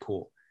 That's pretty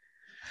cool.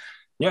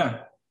 Yeah.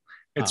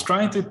 It's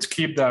trying to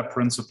keep that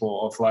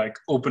principle of like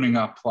opening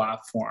up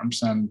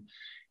platforms, and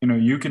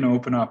you can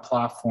open up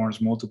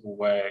platforms multiple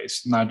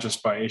ways, not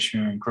just by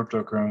issuing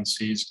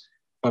cryptocurrencies,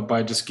 but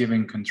by just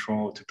giving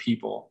control to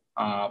people.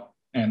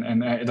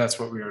 And that's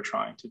what we are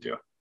trying to do.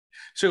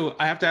 So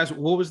I have to ask,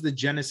 what was the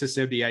genesis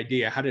of the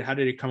idea? How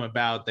did it come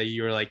about that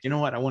you were like, you know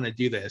what, I want to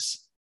do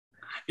this?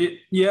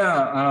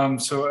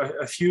 So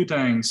a few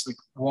things. Like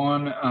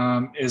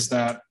one is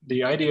that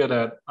the idea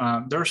that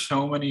there's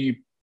so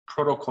many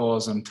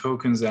protocols and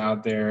tokens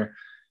out there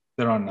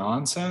that are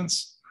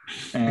nonsense,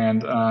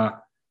 and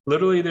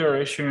literally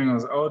they're issuing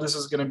as, this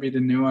is going to be the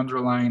new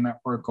underlying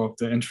network of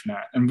the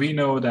internet, and we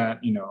know that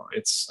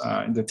it's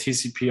the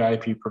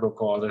TCP/IP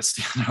protocol that's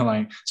the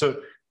underlying. So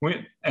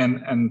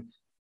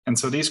and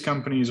so these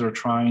companies are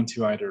trying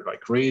to either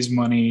like raise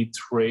money,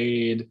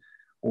 trade,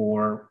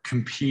 or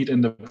compete in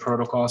the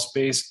protocol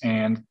space.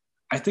 And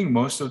I think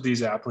most of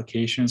these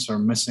applications are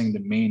missing the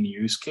main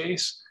use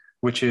case,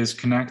 which is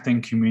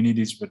connecting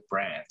communities with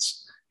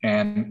brands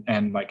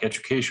and like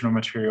educational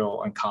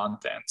material and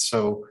content.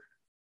 So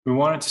we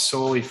wanted to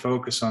solely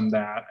focus on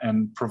that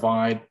and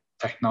provide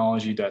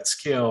technology that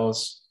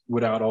scales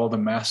without all the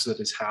mess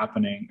that is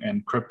happening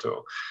in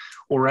crypto.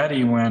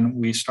 Already when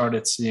we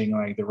started seeing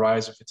like the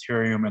rise of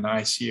Ethereum and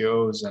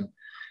ICOs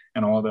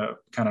and all the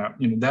kind of,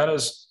 that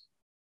is,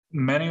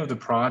 many of the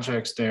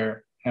projects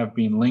there have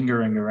been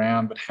lingering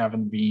around but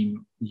haven't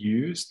been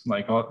used.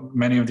 Like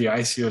many of the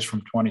ICOs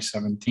from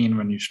 2017,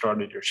 when you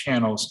started your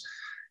channels,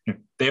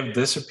 they've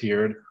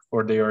disappeared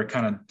or they are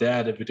kind of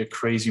dead with a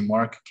crazy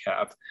market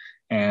cap.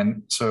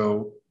 And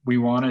so we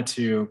wanted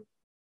to,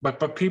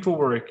 but people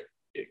were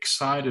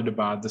excited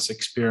about this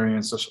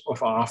experience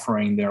of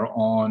offering their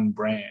own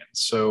brand.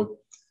 So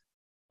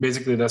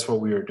basically that's what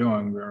we were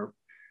doing.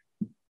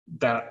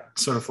 That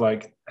sort of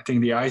like, I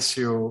think the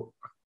ICO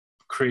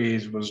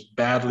craze was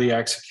badly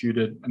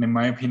executed, and in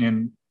my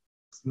opinion,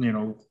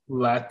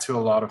 led to a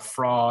lot of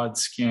fraud,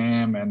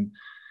 scam, and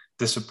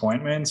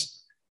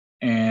disappointments.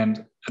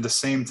 And at the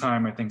same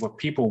time, I think what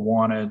people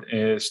wanted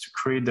is to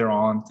create their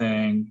own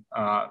thing,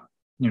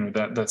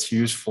 that's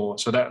useful.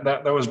 So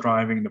that was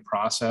driving the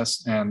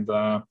process. And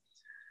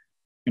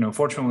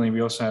fortunately,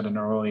 we also had an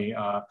early,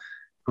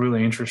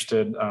 really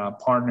interested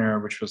partner,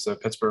 which was the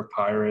Pittsburgh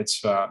Pirates,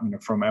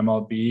 from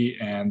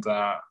MLB, and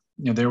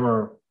they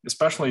were,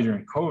 especially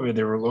during COVID,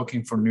 they were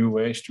looking for new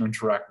ways to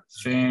interact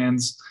with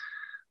fans.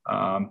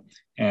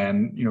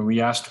 And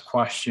we asked a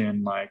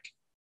question like,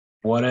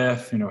 what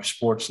if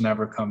sports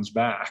never comes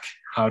back?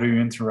 How do you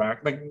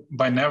interact? Like,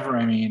 by never,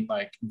 I mean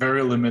like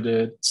very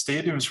limited.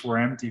 Stadiums were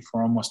empty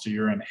for almost a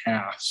year and a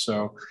half.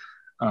 So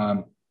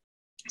that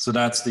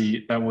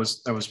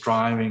was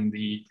driving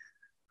the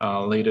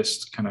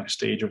latest kind of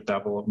stage of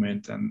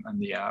development and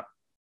the app.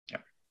 Yeah.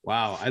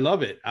 Wow, I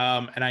love it.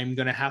 And I'm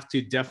gonna have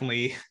to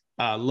definitely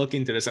look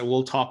into this.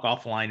 We'll talk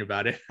offline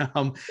about it.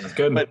 That's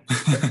good. But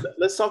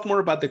let's talk more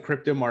about the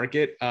crypto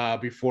market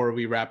before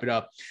we wrap it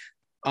up.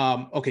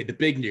 Okay, the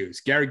big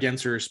news. Gary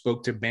Gensler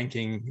spoke to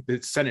the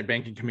Senate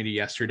Banking Committee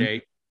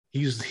yesterday.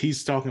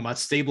 He's talking about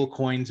stable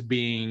coins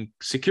being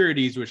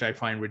securities, which I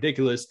find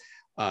ridiculous.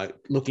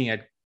 Looking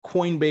at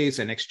Coinbase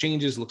and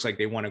exchanges, looks like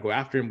they want to go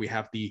after him. We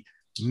have the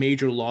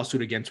major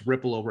lawsuit against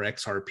Ripple over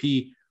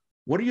XRP.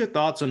 What are your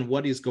thoughts on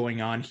what is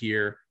going on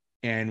here?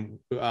 And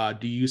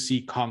do you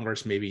see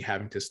Congress maybe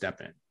having to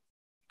step in?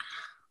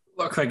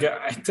 Look,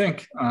 I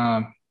think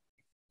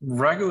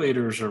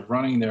regulators are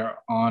running their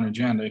own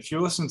agenda. If you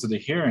listen to the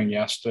hearing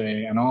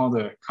yesterday and all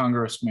the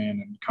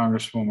congressmen and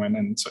congresswomen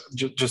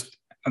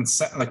and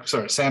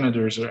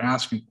senators are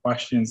asking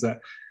questions that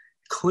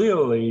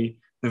clearly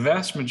the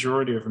vast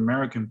majority of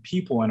American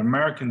people and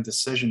American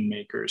decision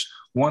makers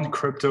want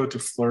crypto to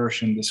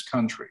flourish in this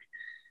country.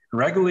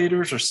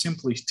 Regulators are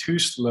simply too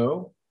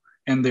slow,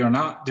 and they're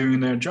not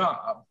doing their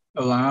job,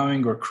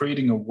 allowing or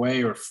creating a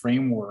way or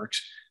frameworks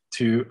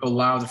to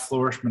allow the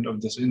flourishment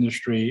of this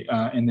industry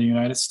in the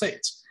United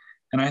States.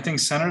 And I think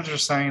senators are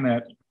saying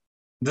that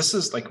this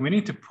is we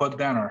need to put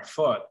down our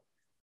foot.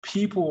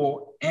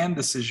 People and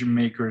decision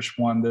makers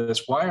want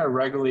this. Why are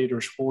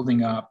regulators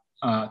holding up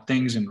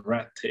things in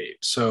red tape?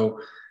 So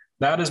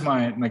that is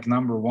my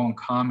number one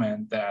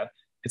comment, that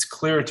it's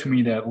clear to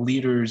me that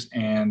leaders,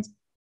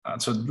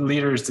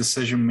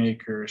 decision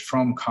makers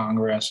from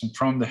Congress and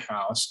from the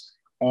House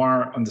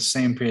are on the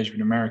same page with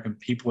American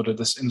people that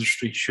this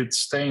industry should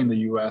stay in the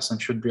US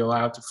and should be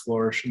allowed to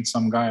flourish in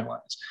some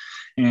guidelines.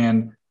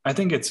 And I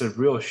think it's a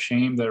real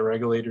shame that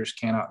regulators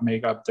cannot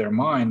make up their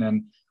mind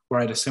and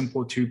write a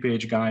simple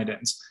 2-page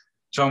guidance.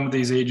 Some of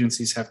these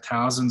agencies have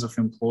thousands of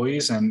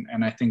employees, and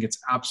I think it's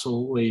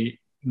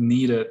absolutely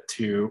needed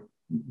to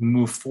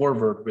move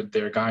forward with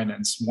their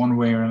guidance one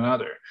way or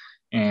another.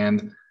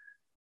 And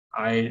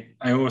I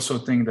also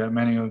think that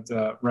many of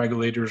the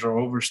regulators are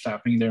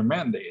overstepping their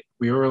mandate.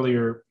 We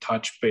earlier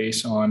touched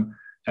base on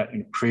that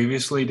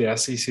previously the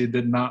SEC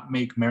did not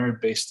make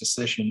merit-based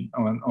decision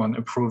on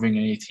approving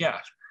an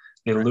ETF.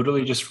 They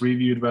literally just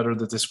reviewed whether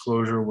the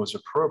disclosure was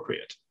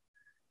appropriate.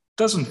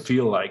 Doesn't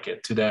feel like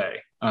it today.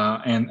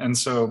 And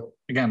so,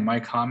 again, my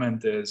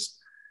comment is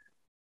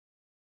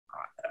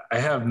I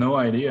have no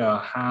idea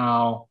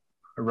how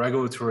a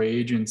regulatory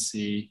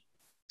agency,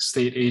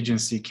 state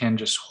agency, can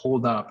just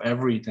hold up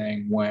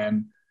everything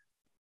when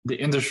the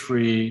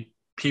industry,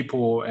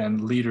 people,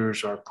 and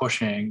leaders are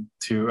pushing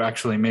to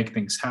actually make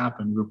things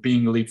happen. We're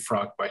being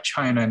leapfrogged by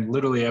China and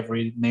literally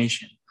every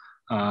nation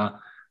on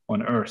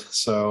earth.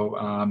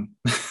 So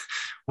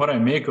what I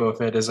make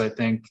of it is, I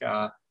think,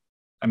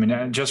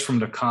 just from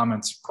the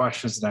comments,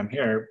 questions that I'm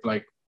here,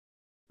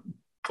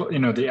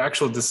 the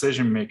actual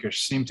decision makers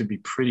seem to be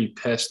pretty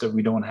pissed that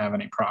we don't have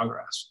any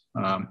progress.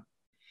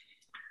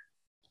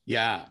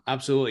 Yeah,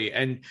 absolutely.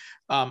 And,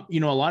 a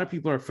lot of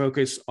people are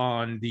focused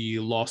on the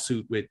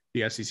lawsuit with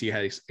the SEC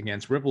has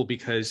against Ripple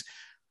because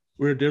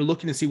they're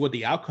looking to see what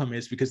the outcome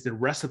is, because the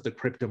rest of the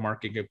crypto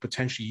market could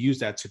potentially use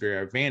that to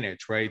their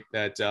advantage, right?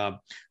 That,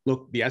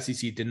 the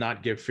SEC did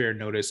not give fair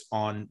notice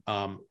on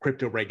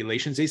crypto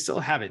regulations. They still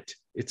haven't.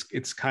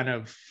 It's kind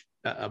of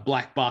a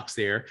black box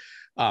there.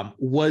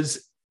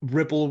 Was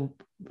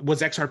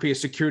XRP a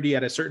security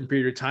at a certain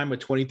period of time, of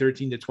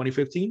 2013 to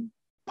 2015?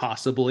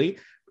 Possibly.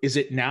 Is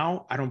it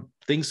now? I don't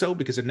think so,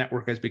 because the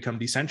network has become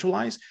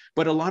decentralized,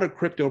 but a lot of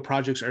crypto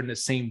projects are in the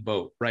same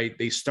boat, right?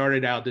 They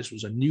started out, this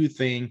was a new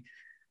thing.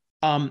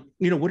 What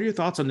are your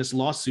thoughts on this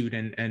lawsuit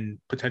and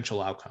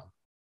potential outcome?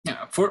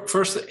 Yeah,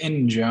 first,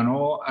 in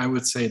general, I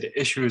would say the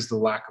issue is the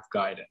lack of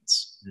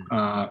guidance.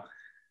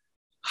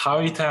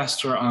 Howey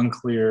tests are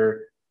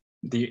unclear.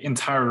 The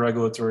entire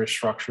regulatory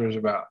structures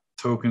about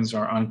tokens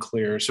are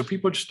unclear. So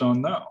people just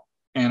don't know.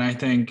 And I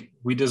think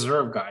we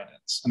deserve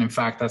guidance. And in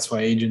fact, that's why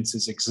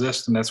agencies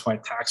exist. And that's why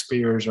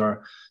taxpayers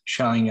are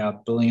shelling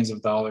out billions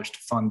of dollars to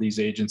fund these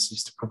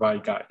agencies to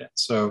provide guidance.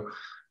 So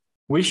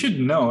we should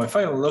know. If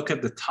I look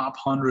at the top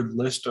 100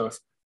 list of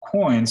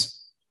coins,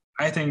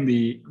 I think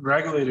the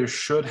regulators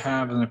should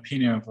have an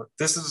opinion of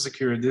this is a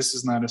security, this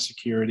is not a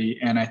security.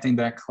 And I think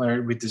that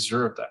clarity, we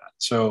deserve that.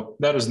 So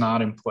that is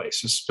not in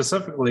place. So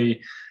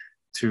specifically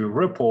to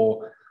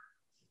Ripple,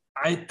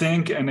 I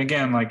think, and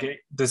again,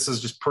 this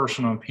is just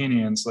personal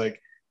opinions, they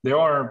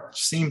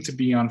seem to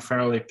be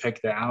unfairly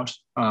picked out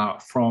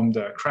from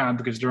the crowd,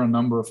 because there are a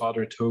number of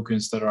other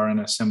tokens that are in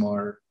a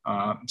similar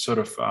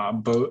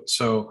boat.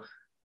 So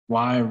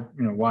why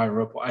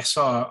Ripple? I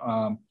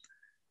saw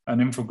an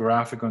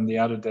infographic on the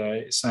other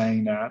day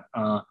saying that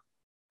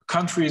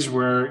countries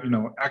where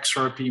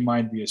XRP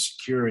might be a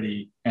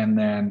security, and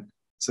then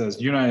it says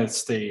United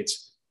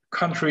States.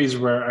 Countries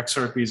where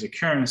XRP is a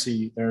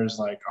currency, there's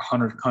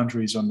 100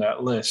 countries on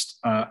that list.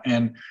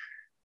 And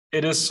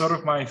it is sort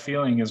of my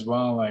feeling as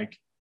well,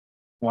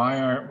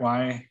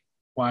 why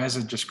is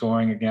it just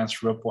going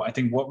against Ripple? I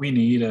think what we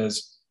need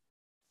is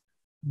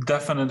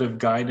definitive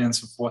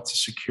guidance of what's a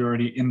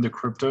security in the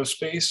crypto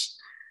space.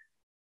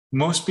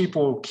 Most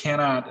people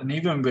cannot, and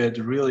even with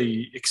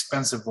really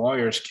expensive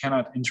lawyers,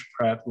 cannot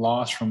interpret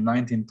laws from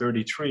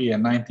 1933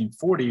 and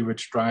 1940,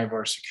 which drive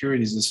our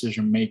securities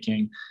decision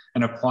making,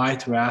 and apply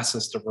to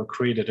assets that were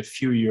created a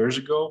few years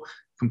ago,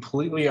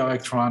 completely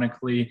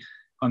electronically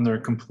under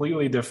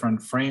completely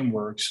different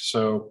frameworks.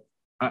 So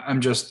I'm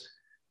just,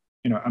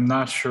 I'm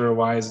not sure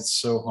why is it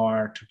so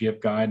hard to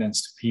give guidance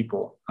to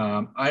people.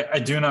 I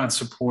do not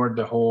support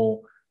the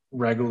whole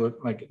regular,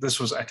 like this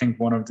was, I think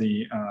one of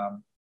the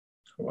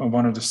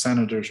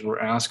senators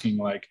were asking,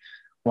 like,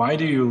 why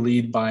do you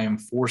lead by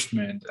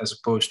enforcement as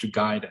opposed to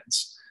guidance?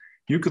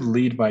 You could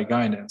lead by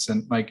guidance.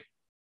 And like,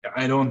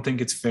 I don't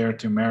think it's fair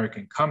to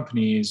American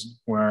companies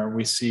where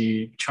we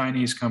see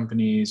Chinese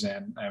companies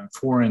and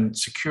foreign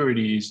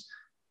securities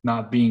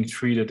not being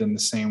treated in the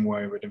same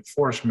way with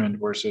enforcement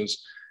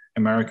versus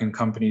American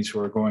companies who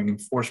are going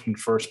enforcement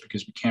first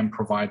because we can't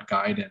provide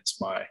guidance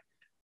by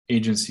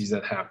agencies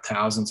that have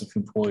thousands of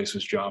employees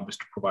whose job is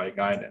to provide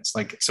guidance.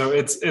 Like, so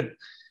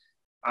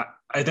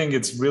I think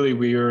it's really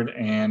weird.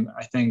 And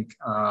I think,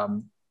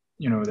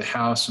 the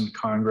House and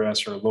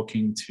Congress are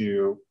looking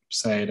to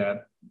say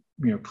that,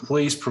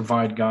 please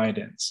provide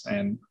guidance.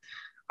 And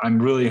I'm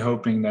really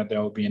hoping that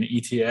there will be an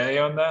ETA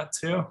on that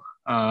too,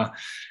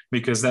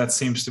 because that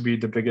seems to be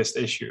the biggest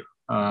issue.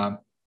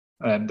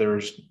 And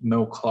there's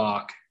no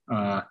clock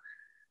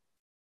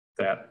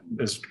that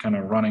is kind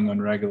of running on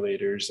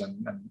regulators.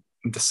 And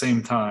at the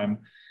same time,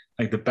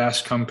 like the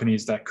best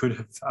companies that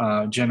could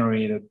have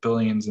generated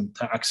billions in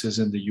taxes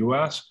in the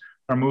US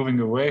are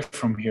moving away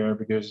from here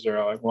because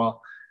they're like,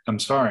 well, I'm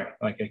sorry,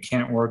 like I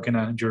can't work in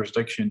a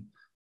jurisdiction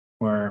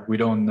where we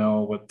don't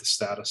know what the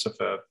status of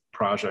a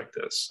project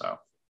is. So,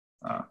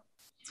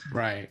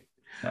 right.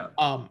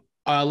 Yeah.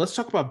 Let's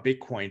talk about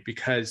Bitcoin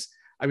because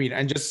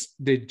and just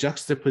the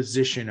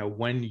juxtaposition of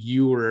when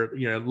you were,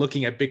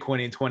 looking at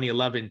Bitcoin in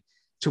 2011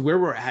 to where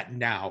we're at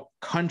now,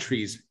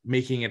 countries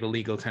making it a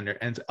legal tender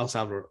and El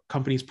Salvador,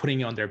 companies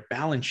putting it on their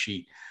balance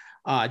sheet.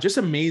 Just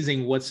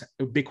amazing what's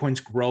Bitcoin's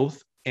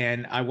growth.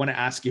 And I want to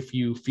ask if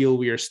you feel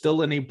we are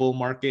still in a bull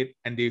market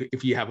and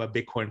if you have a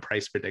Bitcoin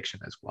price prediction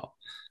as well.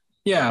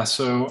 Yeah.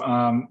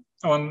 So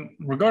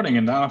regarding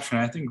adoption,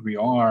 I think we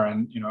are,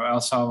 and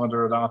El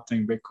Salvador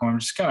adopting Bitcoin,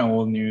 which is kind of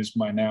old news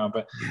by now.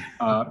 But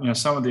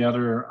some of the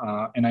other,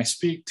 and I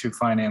speak to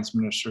finance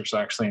ministers.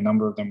 Actually, a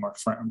number of them are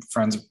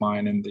friends of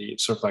mine in the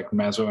sort of like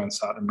Meso and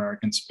South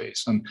American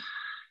space, and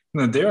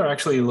they're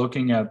actually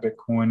looking at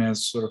Bitcoin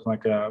as sort of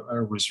like a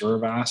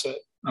reserve asset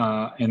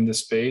in the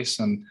space,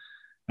 and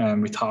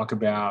we talk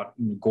about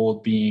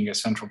gold being a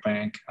central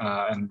bank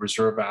and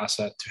reserve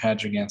asset to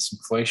hedge against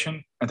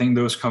inflation. I think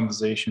those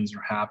conversations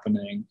are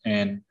happening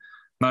in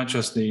not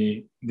just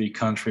the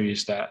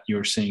countries that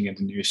you're seeing in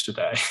the news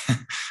today,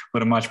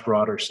 but a much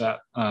broader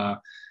set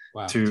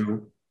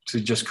to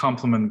just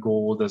complement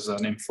gold as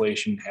an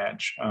inflation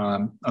hedge.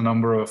 A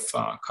number of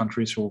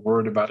countries who are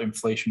worried about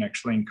inflation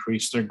actually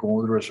increased their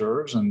gold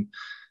reserves, and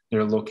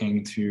they're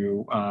looking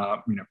to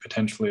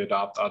potentially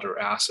adopt other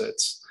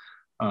assets.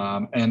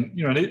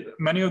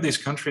 Many of these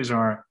countries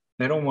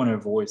they don't want to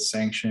avoid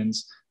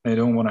sanctions. They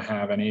don't want to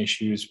have any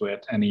issues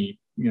with any,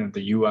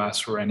 the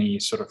US or any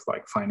sort of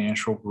like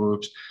financial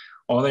groups.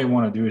 All they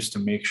want to do is to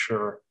make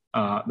sure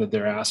that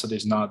their asset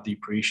is not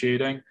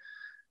depreciating.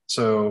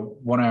 So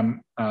what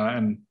I'm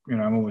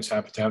always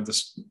happy to have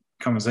this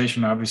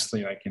conversation.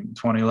 Obviously, like in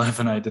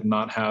 2011, I did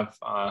not have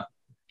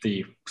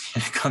the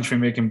country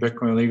making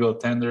Bitcoin legal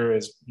tender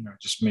as,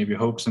 just maybe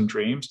hopes and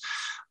dreams.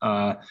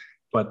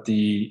 But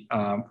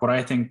what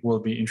I think will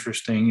be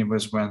interesting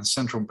was when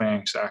central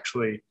banks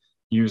actually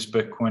use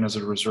Bitcoin as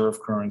a reserve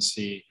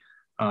currency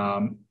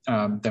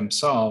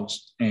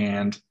themselves.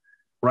 And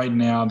right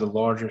now, the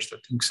largest, I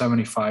think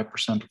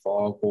 75% of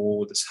all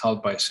gold is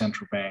held by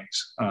central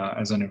banks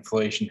as an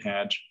inflation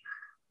hedge.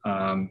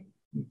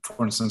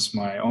 For instance,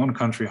 my own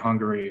country,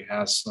 Hungary,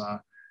 has,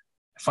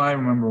 if I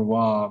remember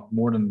well,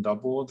 more than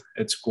doubled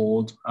its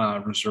gold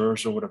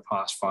reserves over the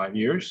past 5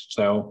 years.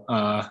 So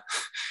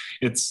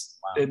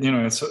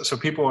so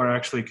people are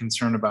actually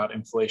concerned about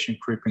inflation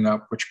creeping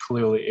up, which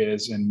clearly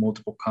is in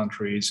multiple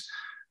countries.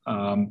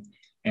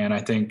 And I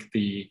think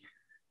the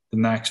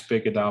next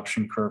big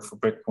adoption curve for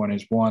Bitcoin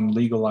is one,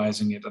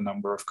 legalizing it in a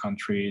number of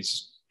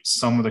countries.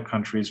 Some of the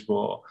countries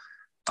will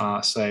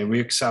say, we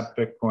accept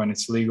Bitcoin,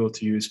 it's legal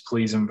to use,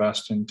 please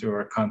invest into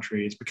our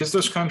countries. Because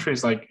those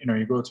countries, like,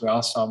 you go to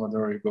El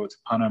Salvador, you go to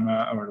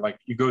Panama, or like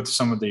you go to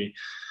some of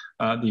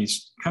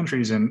these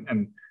countries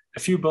and a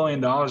few $1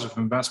 billion of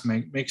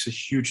investment makes a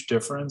huge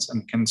difference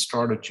and can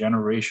start a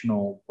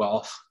generational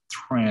wealth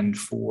trend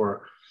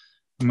for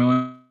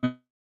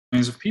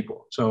millions of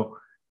people. So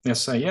they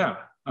say,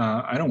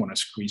 I don't want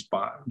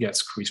to get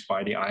squeezed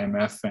by the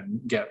IMF and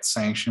get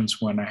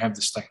sanctions when I have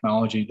this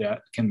technology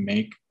that can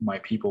make my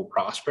people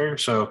prosper.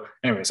 So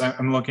anyways,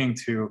 I'm looking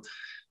to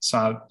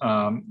South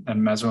and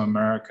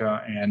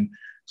Mesoamerica and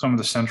some of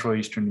the Central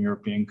Eastern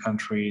European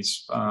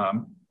countries.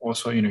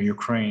 Also,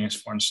 Ukraine is,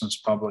 for instance,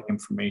 public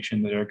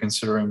information that they're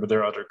considering, but there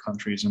are other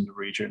countries in the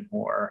region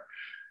who are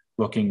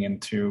looking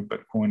into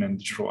Bitcoin and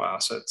digital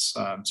assets.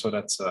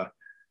 So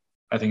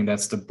I think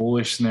that's the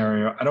bullish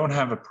scenario. I don't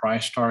have a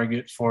price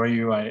target for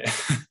you. I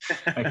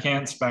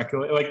can't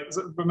speculate.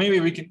 But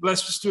maybe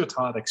let's just do a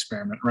thought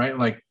experiment, right?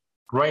 Like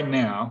right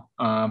now,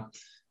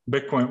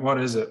 Bitcoin, what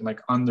is it,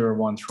 like under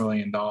 $1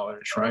 trillion,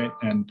 right?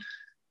 And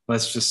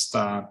let's just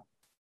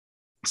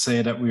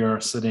say that we are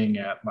sitting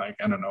at like,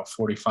 I don't know,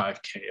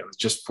 45K,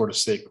 just for the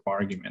sake of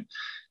argument,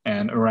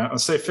 and around,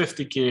 let's say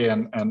 50K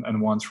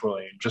and 1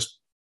 trillion, just,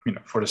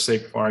 for the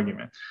sake of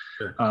argument.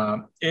 Sure.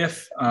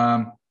 If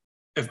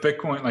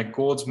Bitcoin, like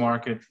gold's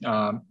market,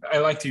 I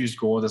like to use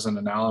gold as an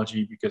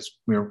analogy because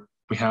we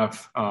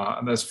have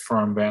this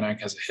firm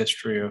VanEck has a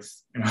history of,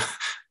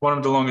 one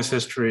of the longest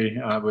history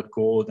with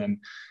gold, and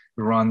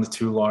we run the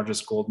 2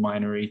 largest gold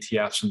miner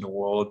ETFs in the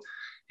world,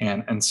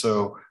 and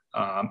so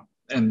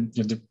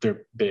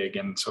they're big,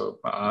 and so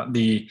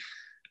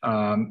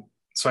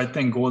so I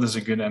think gold is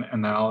a good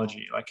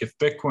analogy. Like if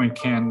Bitcoin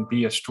can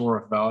be a store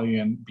of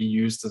value and be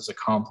used as a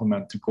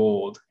complement to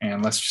gold,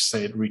 and let's just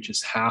say it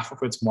reaches half of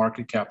its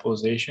market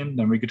capitalization,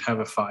 then we could have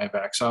a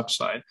 5x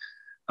upside.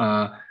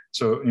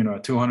 So, a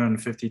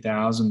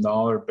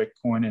 $250,000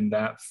 Bitcoin in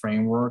that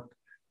framework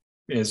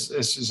is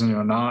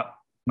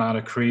not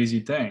a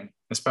crazy thing,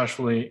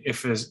 especially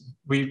if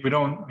we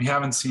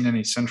haven't seen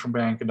any central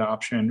bank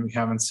adoption. We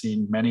haven't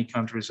seen many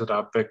countries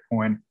adopt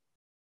Bitcoin.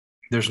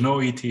 There's no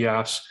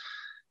ETFs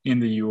in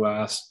the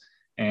US,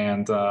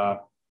 and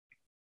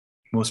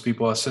most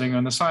people are sitting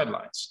on the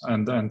sidelines.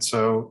 And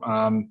so,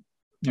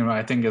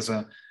 I think as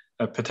a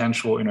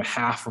potential,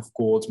 half of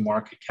gold's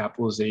market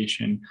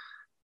capitalization,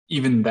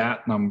 even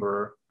that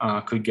number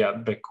could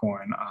get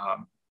Bitcoin,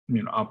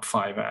 up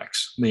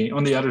 5x.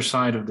 On the other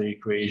side of the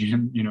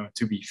equation,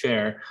 to be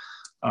fair,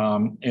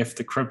 if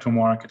the crypto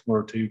market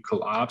were to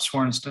collapse,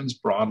 for instance,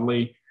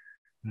 broadly,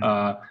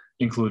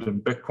 including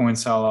Bitcoin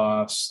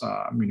sell-offs,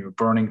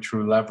 burning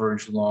through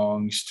leverage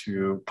loans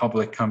to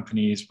public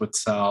companies would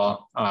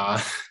sell,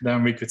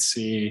 then we could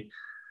see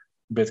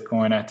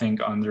Bitcoin, I think,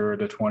 under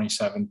the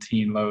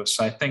 2017 lows.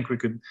 So I think we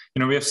could,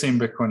 we have seen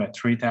Bitcoin at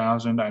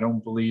 3,000. I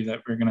don't believe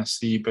that we're going to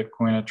see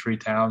Bitcoin at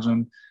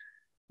 3,000,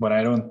 but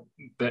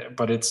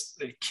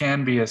there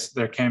can be a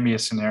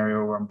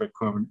scenario where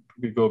Bitcoin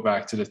could go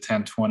back to the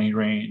 10-20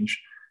 range.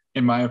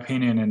 In my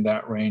opinion, in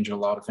that range, a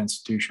lot of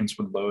institutions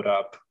would load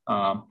up.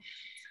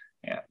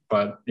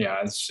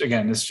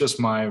 It's just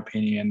my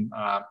opinion.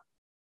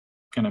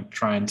 Kind of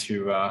trying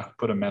to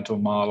put a mental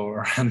model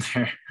around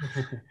their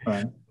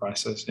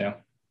process. Yeah.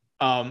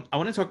 I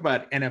want to talk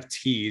about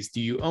NFTs. Do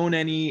you own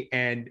any?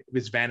 And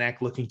is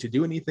VanEck looking to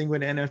do anything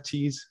with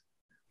NFTs?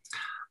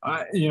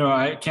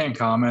 I can't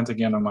comment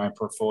again on my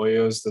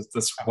portfolios.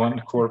 That's one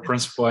core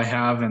principle I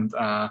have. And,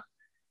 on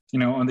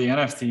the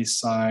NFT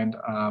side,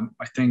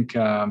 I think,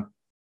 the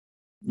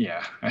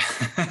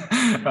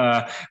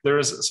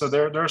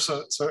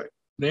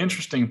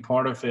interesting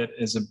part of it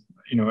is,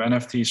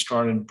 NFT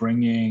started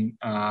bringing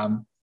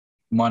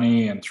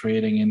money and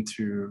trading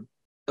into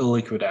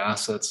illiquid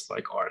assets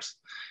like art,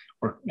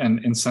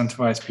 and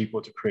incentivize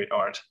people to create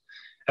art.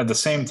 At the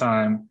same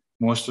time,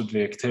 most of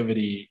the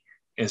activity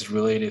is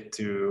related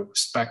to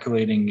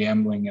speculating,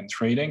 gambling, and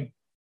trading.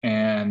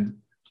 And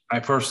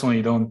I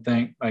personally don't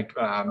think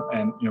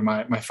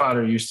my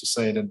father used to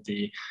say that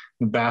the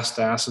best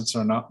assets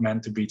are not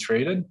meant to be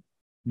traded,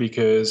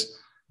 because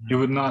you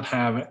would not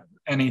have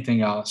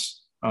anything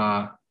else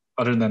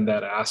other than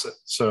that asset.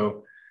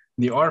 So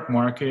the art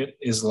market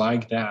is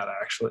like that,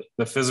 actually,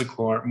 the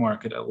physical art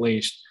market, at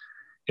least.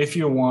 If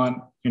you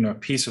want, a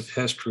piece of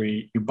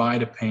history, you buy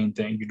the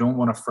painting, you don't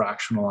want to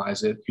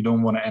fractionalize it, you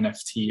don't want to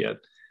NFT it.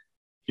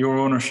 Your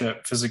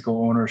ownership,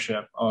 physical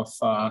ownership of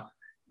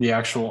the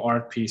actual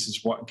art piece is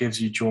what gives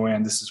you joy,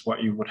 and this is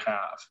what you would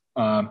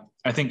have.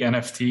 I think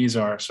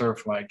NFTs are sort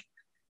of like,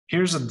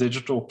 here's a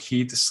digital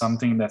key to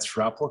something that's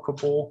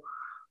replicable,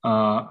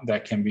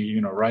 that can be,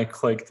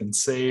 right-clicked and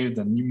saved,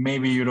 and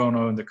maybe you don't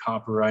own the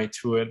copyright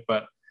to it,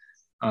 but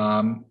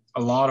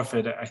a lot of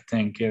it, I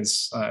think,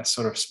 is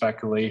sort of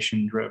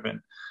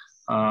speculation-driven.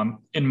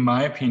 In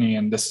my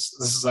opinion, this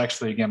is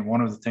actually, again, one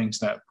of the things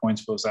that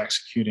Pointsville is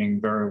executing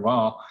very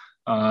well.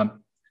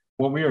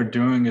 What we are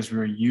doing is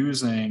we're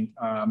using,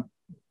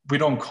 we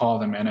don't call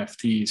them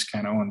NFTs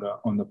kind of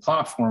on the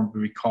platform,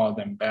 but we call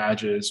them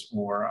badges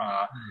or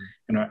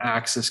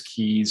access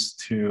keys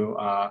to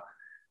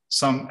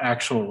some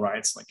actual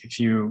rights. Like if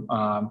you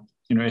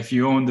if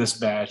you own this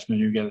badge, then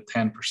you get a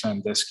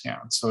 10%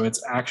 discount. So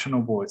it's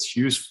actionable, it's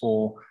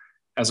useful,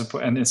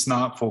 and it's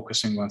not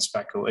focusing on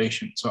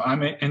speculation. So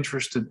I'm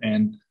interested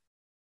in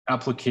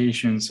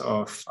applications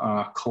of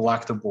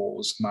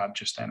collectibles, not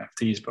just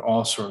NFTs, but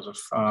all sorts of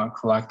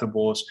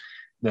collectibles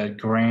that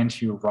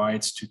grant you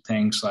rights to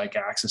things like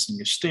accessing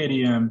a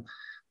stadium,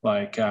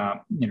 like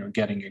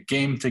getting a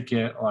game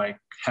ticket, like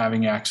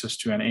having access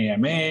to an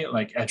AMA,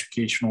 like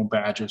educational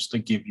badges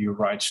that give you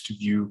rights to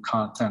view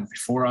content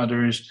before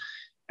others.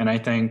 And I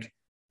think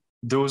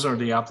those are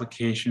the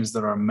applications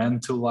that are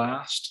meant to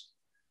last.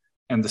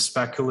 And the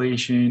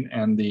speculation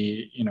and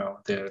the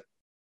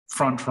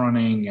front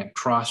running and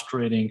cross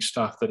trading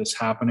stuff that is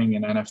happening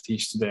in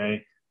NFTs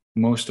today,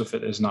 most of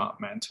it is not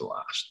meant to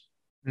last.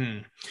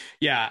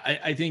 Yeah,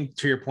 I think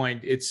to your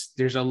point,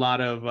 there's a lot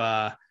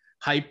of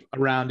hype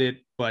around it,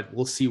 but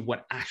we'll see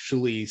what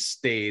actually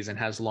stays and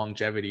has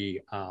longevity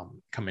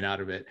coming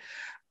out of it.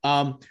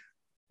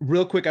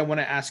 Real quick, I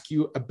want to ask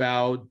you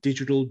about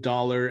digital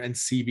dollar and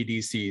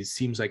CBDCs.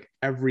 Seems like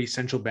every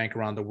central bank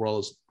around the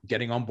world is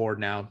getting on board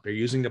now. They're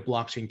using the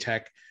blockchain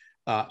tech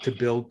to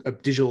build a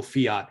digital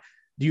fiat.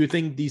 Do you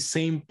think these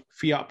same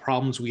fiat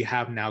problems we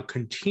have now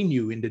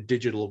continue in the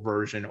digital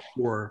version,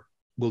 or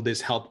will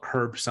this help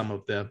curb some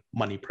of the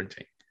money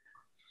printing?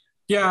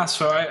 Yeah,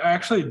 so I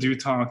actually do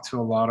talk to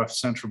a lot of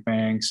central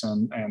banks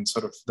and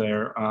sort of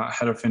their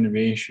head of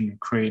innovation who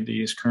create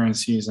these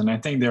currencies. And I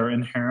think they're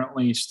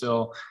inherently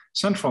still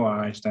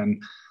centralized.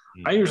 And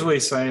I usually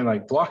say,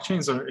 like,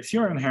 blockchains are, if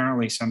you're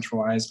inherently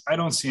centralized, I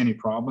don't see any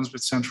problems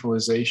with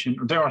centralization.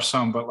 There are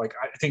some, but like,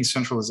 I think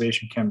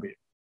centralization can be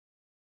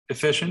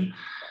efficient.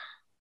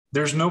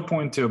 There's no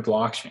point to a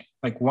blockchain.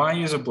 Like, why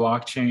use a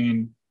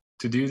blockchain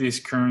to do these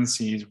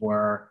currencies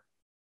where,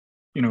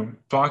 you know,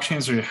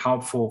 blockchains are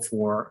helpful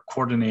for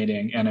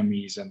coordinating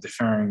enemies and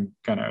differing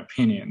kind of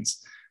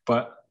opinions.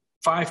 But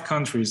 5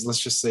 countries, let's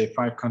just say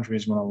 5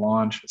 countries want to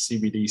launch a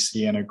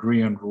CBDC and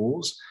agree on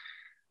rules.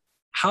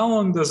 How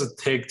long does it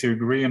take to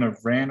agree on a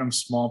random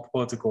small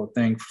political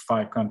thing for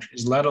 5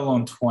 countries, let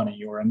alone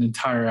 20 or an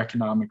entire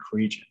economic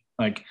region?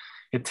 Like,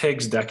 it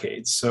takes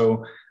decades.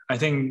 So I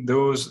think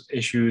those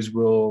issues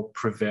will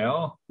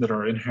prevail that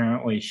are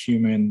inherently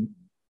human,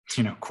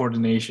 you know,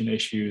 coordination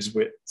issues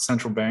with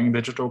central bank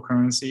digital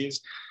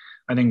currencies.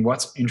 I think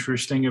what's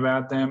interesting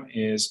about them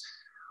is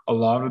a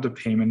lot of the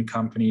payment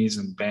companies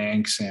and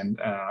banks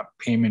and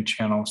payment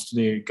channels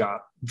today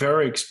got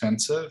very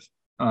expensive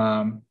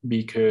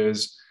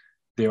because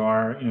they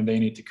are, you know, they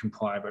need to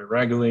comply by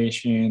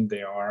regulation.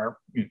 They are,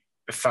 you know,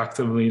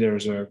 effectively,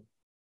 there's a,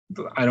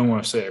 I don't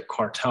want to say a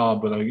cartel,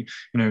 but a, you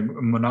know,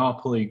 a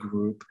monopoly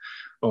group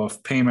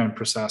of payment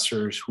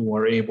processors who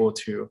are able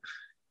to,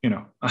 you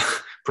know,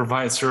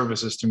 provide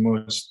services to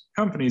most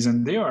companies,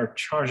 and they are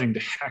charging the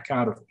heck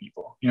out of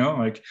people. You know,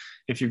 like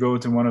if you go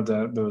to one of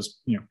those,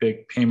 you know,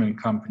 big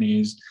payment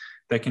companies,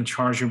 they can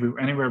charge you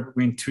anywhere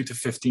between 2 to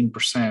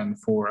 15%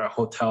 for a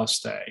hotel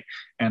stay,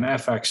 and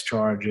FX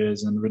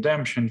charges and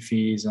redemption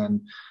fees,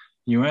 and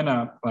you end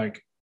up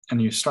like,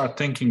 and you start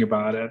thinking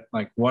about it,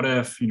 like, what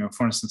if, you know,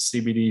 for instance,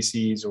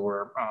 CBDCs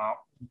or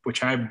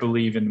which I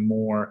believe in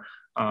more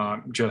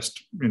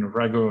just, you know,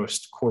 regular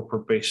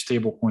corporate-based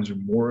stablecoins are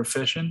more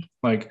efficient.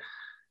 Like,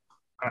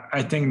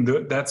 I think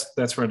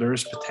that's where there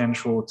is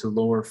potential to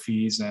lower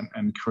fees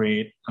and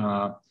create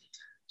sort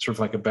of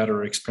like a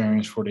better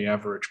experience for the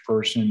average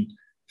person.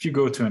 If you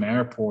go to an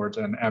airport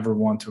and ever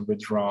want to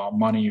withdraw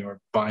money or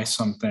buy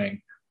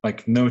something,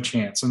 like, no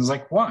chance. And it's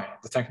like, why?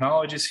 The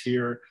technology's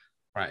here,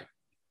 right?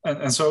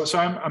 And so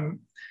I'm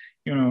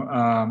you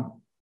know.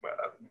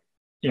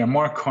 Yeah,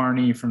 Mark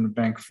Carney from the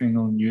Bank of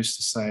England used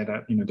to say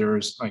that, you know, there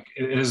is like,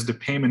 it is the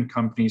payment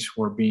companies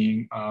who are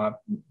being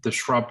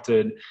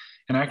disrupted.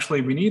 And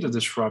actually, we need a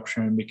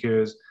disruption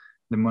because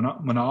the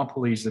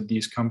monopolies that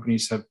these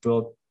companies have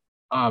built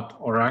up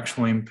are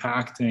actually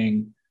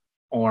impacting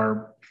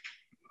our,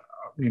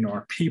 you know,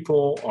 our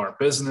people, our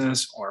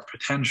business, our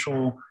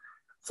potential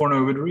for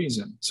no good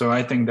reason. So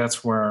I think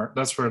that's where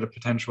the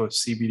potential of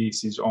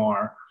CBDCs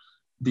are.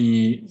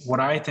 What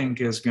I think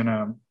is going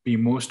to be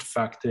most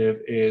effective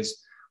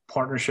is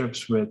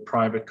partnerships with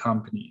private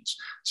companies.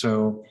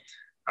 So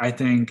I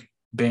think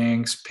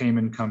banks,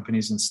 payment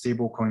companies, and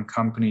stablecoin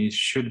companies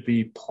should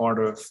be part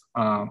of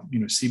you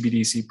know,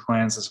 CBDC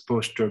plans as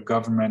opposed to a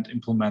government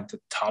implemented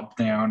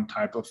top-down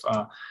type of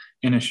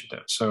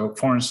initiative. So,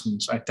 for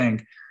instance, I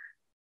think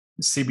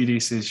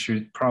CBDCs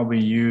should probably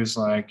use,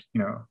 like,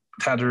 you know,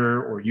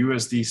 Tether or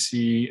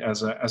USDC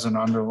as an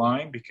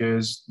underlying,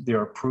 because they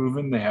are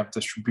proven, they have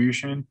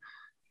distribution,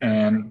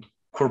 and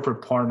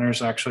corporate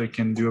partners actually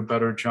can do a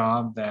better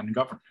job than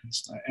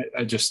governments.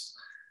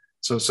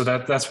 So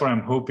that's what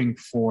I'm hoping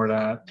for,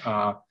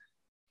 that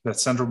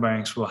central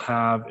banks will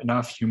have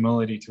enough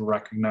humility to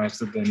recognize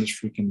that the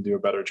industry can do a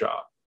better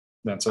job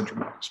than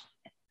central banks.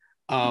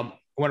 I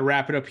want to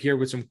wrap it up here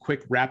with some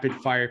quick rapid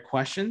fire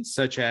questions,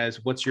 such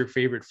as, what's your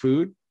favorite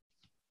food?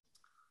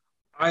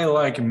 I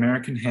like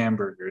American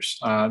hamburgers.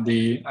 I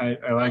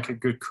like a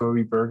good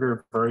Kobe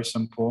burger, very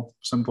simple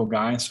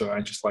guy. So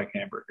I just like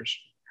hamburgers.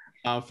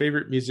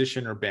 Favorite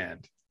musician or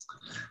band?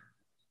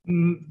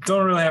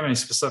 Don't really have any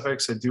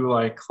specifics. I do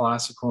like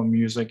classical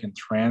music and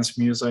trance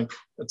music.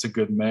 It's a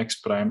good mix,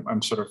 but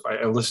I'm sort of,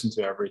 I listen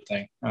to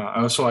everything.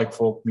 I also like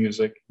folk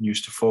music,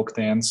 used to folk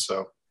dance.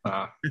 So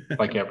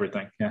like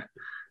everything. Yeah.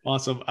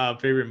 Awesome.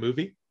 Favorite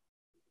movie?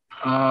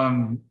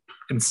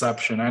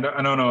 Inception. I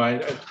don't know.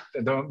 I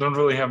don't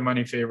really have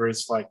many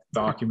favorites, like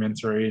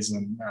documentaries,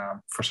 and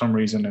for some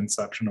reason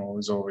Inception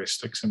always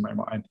sticks in my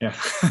mind. Yeah.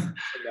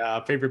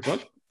 Favorite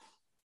book?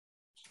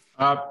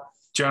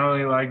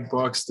 Generally like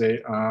books.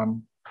 The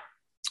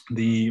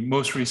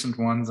most recent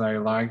ones I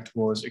liked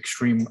was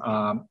Extreme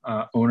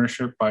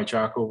Ownership by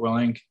Jocko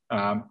Willink,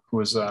 who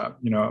was a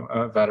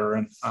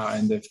veteran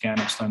in the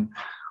Afghanistan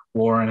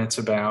war, and it's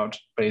about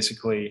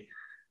basically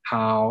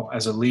how,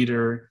 as a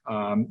leader,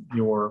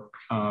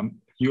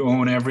 you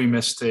own every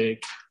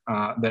mistake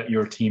that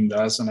your team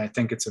does. And I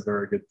think it's a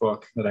very good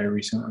book that I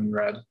recently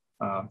read.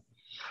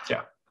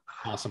 Yeah.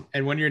 Awesome.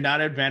 And when you're not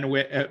at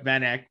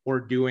Van Eck or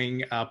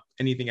doing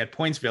anything at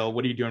Pointsville,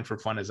 what are you doing for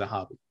fun as a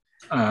hobby?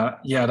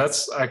 Yeah,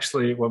 that's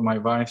actually what my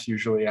wife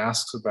usually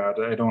asks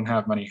about. I don't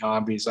have many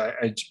hobbies.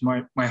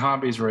 My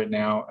hobbies right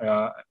now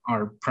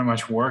are pretty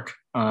much work.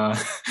 But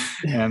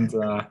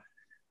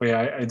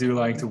yeah, I do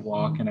like to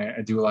walk and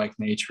I do like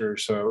nature.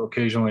 So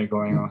occasionally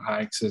going on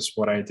hikes is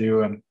what I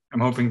do. And I'm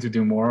hoping to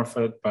do more of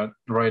it. But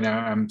right now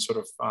I'm sort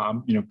of,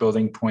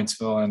 building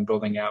Pointsville and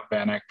building out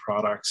Van Eck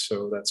products.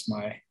 So that's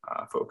my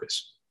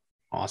focus.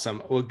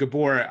 Awesome. Well,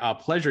 Gabor,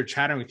 pleasure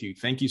chatting with you.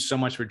 Thank you so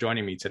much for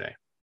joining me today.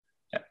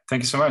 Yeah,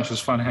 thank you so much. It was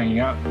fun hanging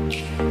out.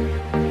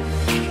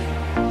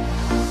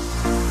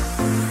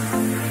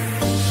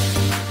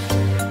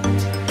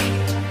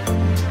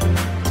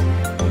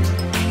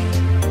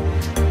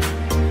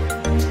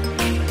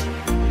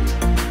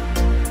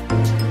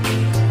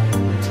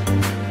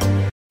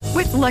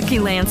 With Lucky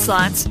Land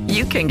Slots,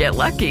 you can get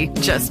lucky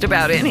just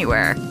about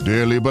anywhere.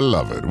 Dearly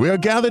beloved, we are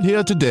gathered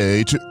here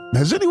today to...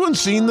 Has anyone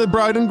seen the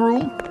bride and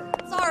groom?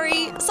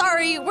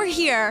 Sorry, we're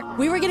here.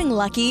 We were getting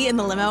lucky in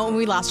the limo and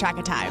we lost track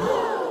of time.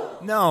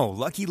 No,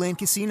 Lucky Land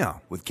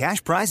Casino, with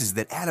cash prizes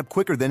that add up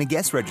quicker than a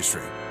guest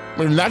registry.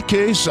 In that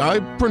case, I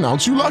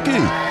pronounce you lucky.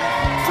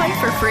 Play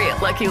for free at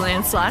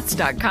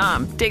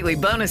LuckyLandSlots.com. Daily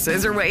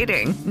bonuses are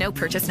waiting. No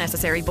purchase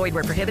necessary. Void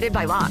where prohibited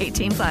by law.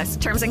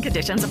 18+. Terms and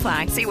conditions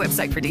apply. See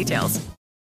website for details.